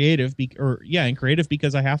 I'm in creative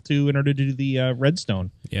because I have to in order to do the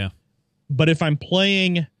redstone. Yeah. But if I'm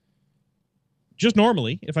playing just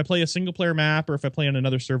normally, if I play a single player map or if I play on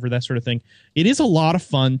another server, that sort of thing, it is a lot of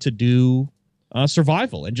fun to do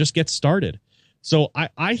survival and just get started. So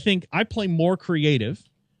I think I play more creative,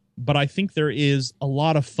 but I think there is a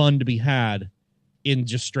lot of fun to be had in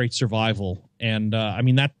just straight survival. And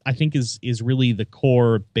that I think is really the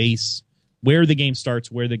core base where the game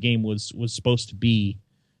starts, where the game was supposed to be.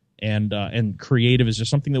 And creative is just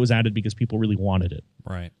something that was added because people really wanted it.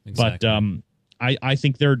 Right. Exactly. But I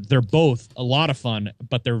think they're both a lot of fun,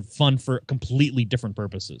 but they're fun for completely different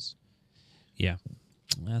purposes. Yeah,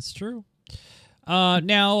 that's true.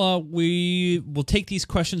 Now, we will take these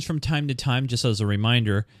questions from time to time, just as a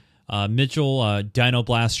reminder. Mitchell, Dino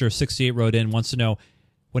Blaster 68 wrote in, wants to know,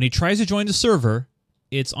 when he tries to join the server,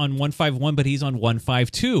 it's on 151, but he's on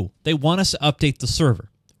 152. They want us to update the server.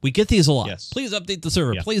 We get these a lot. Yes. Please update the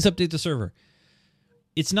server. Yeah. Please update the server.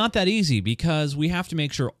 It's not that easy because we have to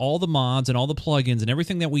make sure all the mods and all the plugins and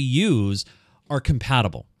everything that we use are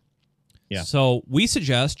compatible. Yeah. So we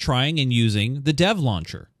suggest trying and using the dev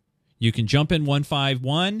launcher. You can jump in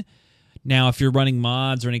 151. Now, if you're running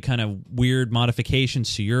mods or any kind of weird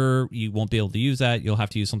modifications to you won't be able to use that. You'll have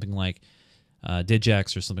to use something like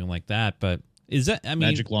Digex or something like that. But is that, I mean,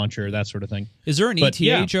 Magic Launcher, that sort of thing. Is there an But, ETA,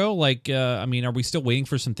 yeah. Joe? Like, I mean, are we still waiting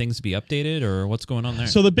for some things to be updated, or what's going on there?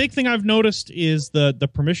 So the big thing I've noticed is the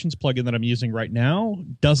permissions plugin that I'm using right now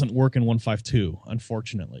doesn't work in 152,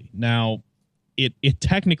 unfortunately. Now, it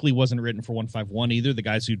technically wasn't written for 151 either. The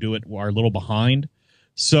guys who do it are a little behind.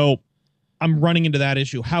 So I'm running into that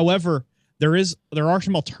issue. However, there are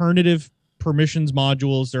some alternative permissions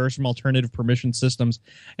modules. There are some alternative permission systems,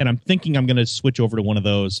 and I'm thinking I'm going to switch over to one of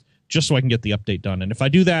those just so I can get the update done. And if I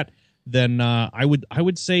do that, then I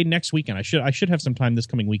would say next weekend. I should have some time this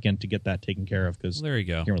coming weekend to get that taken care of because there you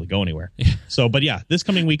go. I can't really go anywhere. So, but yeah, this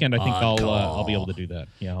coming weekend, I think I'll be able to do that.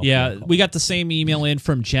 Yeah. Yeah, we got the same email in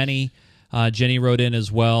from Jenny. Jenny wrote in as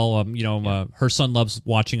well. Her son loves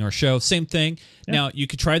watching our show. Same thing. Yeah. Now, you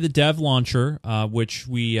could try the dev launcher, which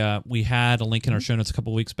we had a link in our show notes a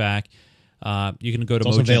couple weeks back. You can go to it's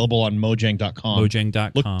also available on Mojang.com.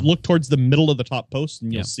 Mojang.com. Look towards the middle of the top post,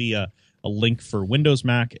 and you'll see a link for Windows,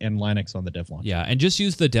 Mac, and Linux on the dev launcher. Yeah, and just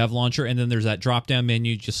use the dev launcher, and then there's that drop-down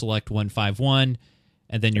menu. Just select 151,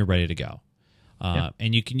 and then you're ready to go.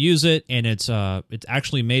 And you can use it, and it's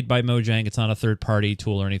actually made by Mojang. It's not a third-party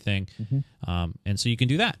tool or anything. And so you can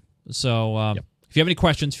do that. So if you have any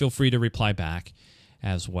questions, feel free to reply back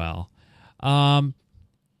as well.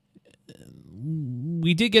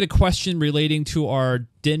 We did get a question relating to our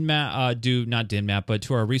not DIN map, but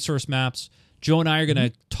to our resource maps. Joe and I are going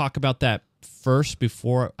to talk about that first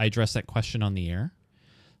before I address that question on the air.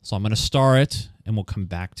 So I'm going to star it, and we'll come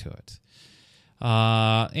back to it.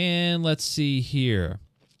 And let's see here.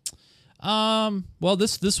 Well,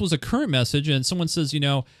 this was a current message, and someone says,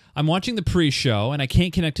 I'm watching the pre-show, and I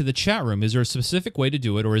can't connect to the chat room. Is there a specific way to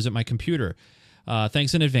do it, or is it my computer?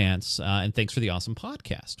 Thanks in advance, and thanks for the awesome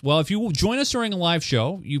podcast. Well, if you join us during a live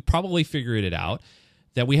show, you probably figured it out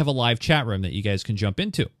that we have a live chat room that you guys can jump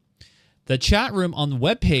into. The chat room on the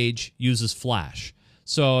webpage uses Flash.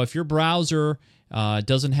 So if your browser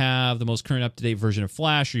doesn't have the most current up-to-date version of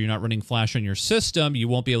Flash, or you're not running Flash on your system, you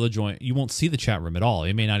won't be able to join. You won't see the chat room at all.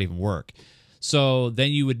 It may not even work. So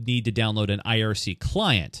then you would need to download an IRC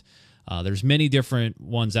client. There's many different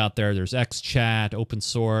ones out there. There's XChat, open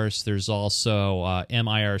source. There's also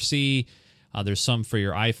MIRC. There's some for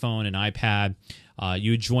your iPhone and iPad.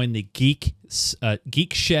 You would join the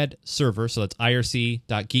GeekShed server, so that's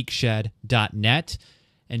irc.geekshed.net,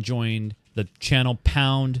 and join the channel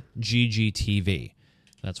 #GGTV.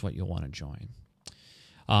 That's what you'll want to join.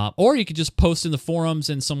 Or you could just post in the forums,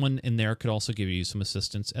 and someone in there could also give you some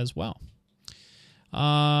assistance as well.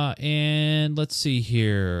 And let's see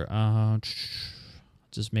here.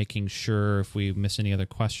 Just making sure if we miss any other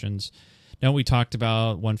questions. No, we talked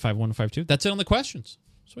about 151, 152. That's it on the questions.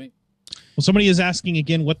 Sweet. Well, somebody is asking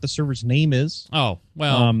again what the server's name is. Oh,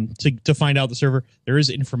 well. To find out the server, there is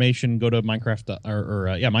information. Go to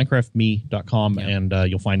minecraftme.com, and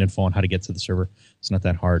you'll find info on how to get to the server. It's not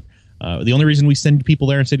that hard. The only reason we send people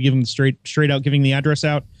there instead of giving them straight out giving the address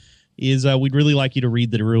out is we'd really like you to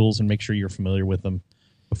read the rules and make sure you're familiar with them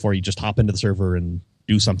before you just hop into the server and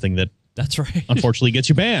do something that's right. unfortunately gets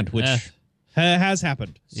you banned, which has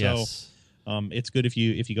happened. Yes. So it's good if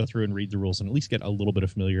you go through and read the rules and at least get a little bit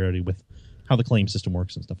of familiarity with how the claim system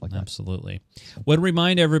works and stuff like that. Absolutely. Want to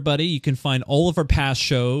remind everybody, you can find all of our past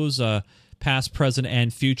shows, past, present,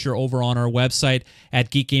 and future, over on our website at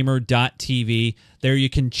geekgamer.tv. There you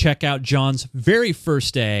can check out John's very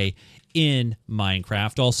first day in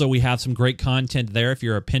Minecraft. Also, we have some great content there. If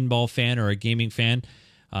you're a pinball fan or a gaming fan,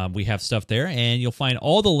 we have stuff there, and you'll find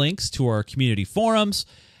all the links to our community forums,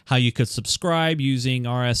 how you could subscribe using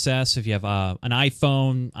RSS if you have an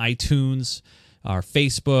iPhone, iTunes, our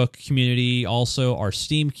Facebook community, also our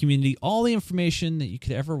Steam community, all the information that you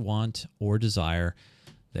could ever want or desire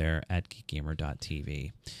there at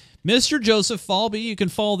geekgamer.tv. Mr. Joseph Falby, you can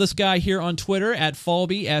follow this guy here on Twitter at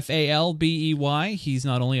Falby, Falbey. He's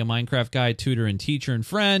not only a Minecraft guide, tutor, and teacher and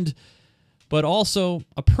friend, but also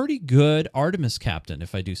a pretty good Artemis captain,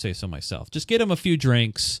 if I do say so myself. Just get him a few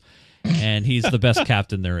drinks, and he's the best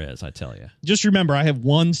captain there is, I tell you. Just remember, I have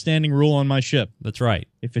one standing rule on my ship. That's right.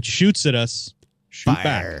 If it shoots at us, shoot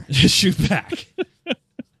back. Shoot back.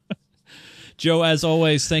 Joe, as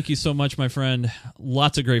always, thank you so much, my friend.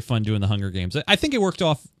 Lots of great fun doing the Hunger Games. I think it worked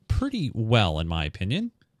off pretty well, in my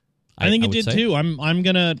opinion. I think it did say. too. I'm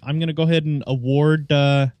gonna go ahead and award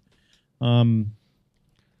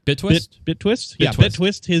BitTwist? BitTwist. Yeah,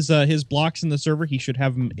 BitTwist. His blocks in the server. He should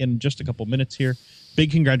have them in just a couple minutes here.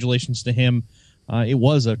 Big congratulations to him. It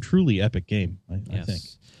was a truly epic game, I think.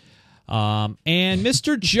 And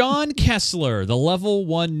Mr. John Kessler, the level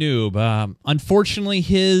 1 noob. Unfortunately,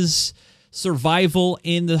 his survival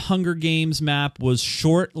in the Hunger Games map was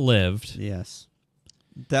short-lived. Yes.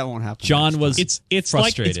 That won't happen. John was it's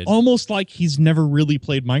frustrated. Like, it's almost like he's never really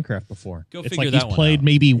played Minecraft before. Go it's figure like that he's one played out.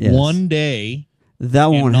 maybe one day. That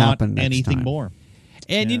won't and not happen next anything time. more.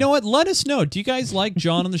 And you know what? Let us know. Do you guys like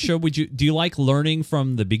John on the show? Do you like learning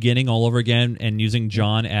from the beginning all over again and using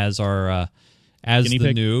John as our as guinea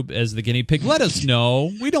the pig? noob, as the guinea pig? Let us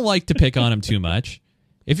know. We don't like to pick on him too much.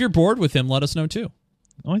 If you're bored with him, let us know too.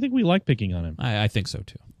 Oh, I think we like picking on him. I think so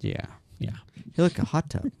too. Yeah. Yeah. You're like a hot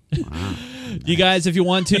tub. Wow. You guys, if you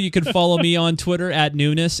want to, you can follow me on Twitter at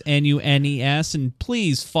Nunes, Nunes, and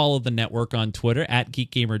please follow the network on Twitter at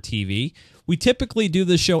GeekGamerTV. We typically do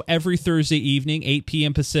this show every Thursday evening, 8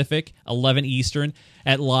 p.m. Pacific, 11 Eastern,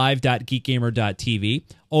 at live.geekgamer.tv.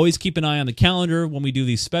 Always keep an eye on the calendar when we do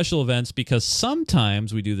these special events, because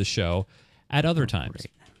sometimes we do the show at other times.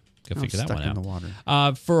 Go figure that one in the out.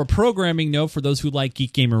 water. For a programming note, for those who like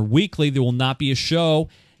Geek Gamer Weekly, there will not be a show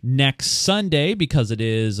next Sunday because it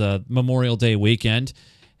is Memorial Day weekend,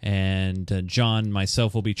 and John and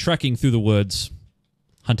myself will be trekking through the woods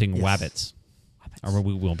hunting wabbits. Or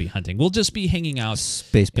we won't be hunting. We'll just be hanging out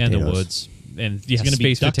Space in potatoes. the woods. And yes, It's going to be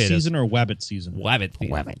space duck potatoes. season or wabbit season.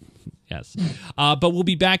 Wabbit. Yes. But we'll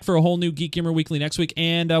be back for a whole new Geek Gamer Weekly next week,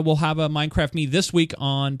 and we'll have a Minecraft Me this week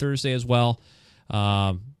on Thursday as well.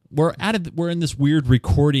 We're in this weird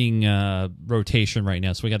recording rotation right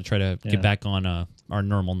now, so we got to try to get back on our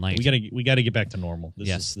normal night. We got to get back to normal.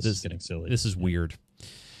 This is getting silly. This is weird.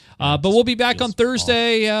 But we'll be back on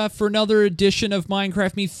Thursday for another edition of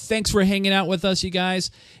Minecraft Me. Thanks for hanging out with us, you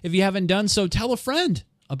guys. If you haven't done so, tell a friend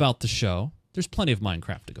about the show. There's plenty of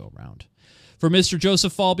Minecraft to go around. For Mr.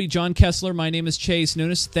 Joseph Falby, John Kessler, my name is Chase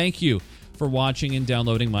Nunes. Thank you for watching and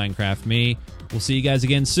downloading Minecraft Me. We'll see you guys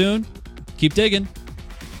again soon. Keep digging.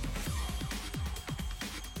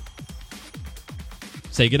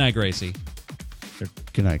 Say goodnight, Gracie.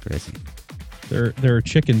 Good night, Gracie. There are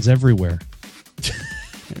chickens everywhere.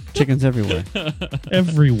 Chickens everywhere.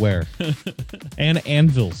 Everywhere. And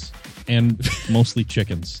anvils. And mostly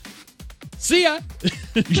chickens. See ya.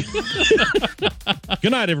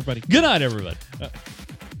 Good night, everybody. Good night, everybody.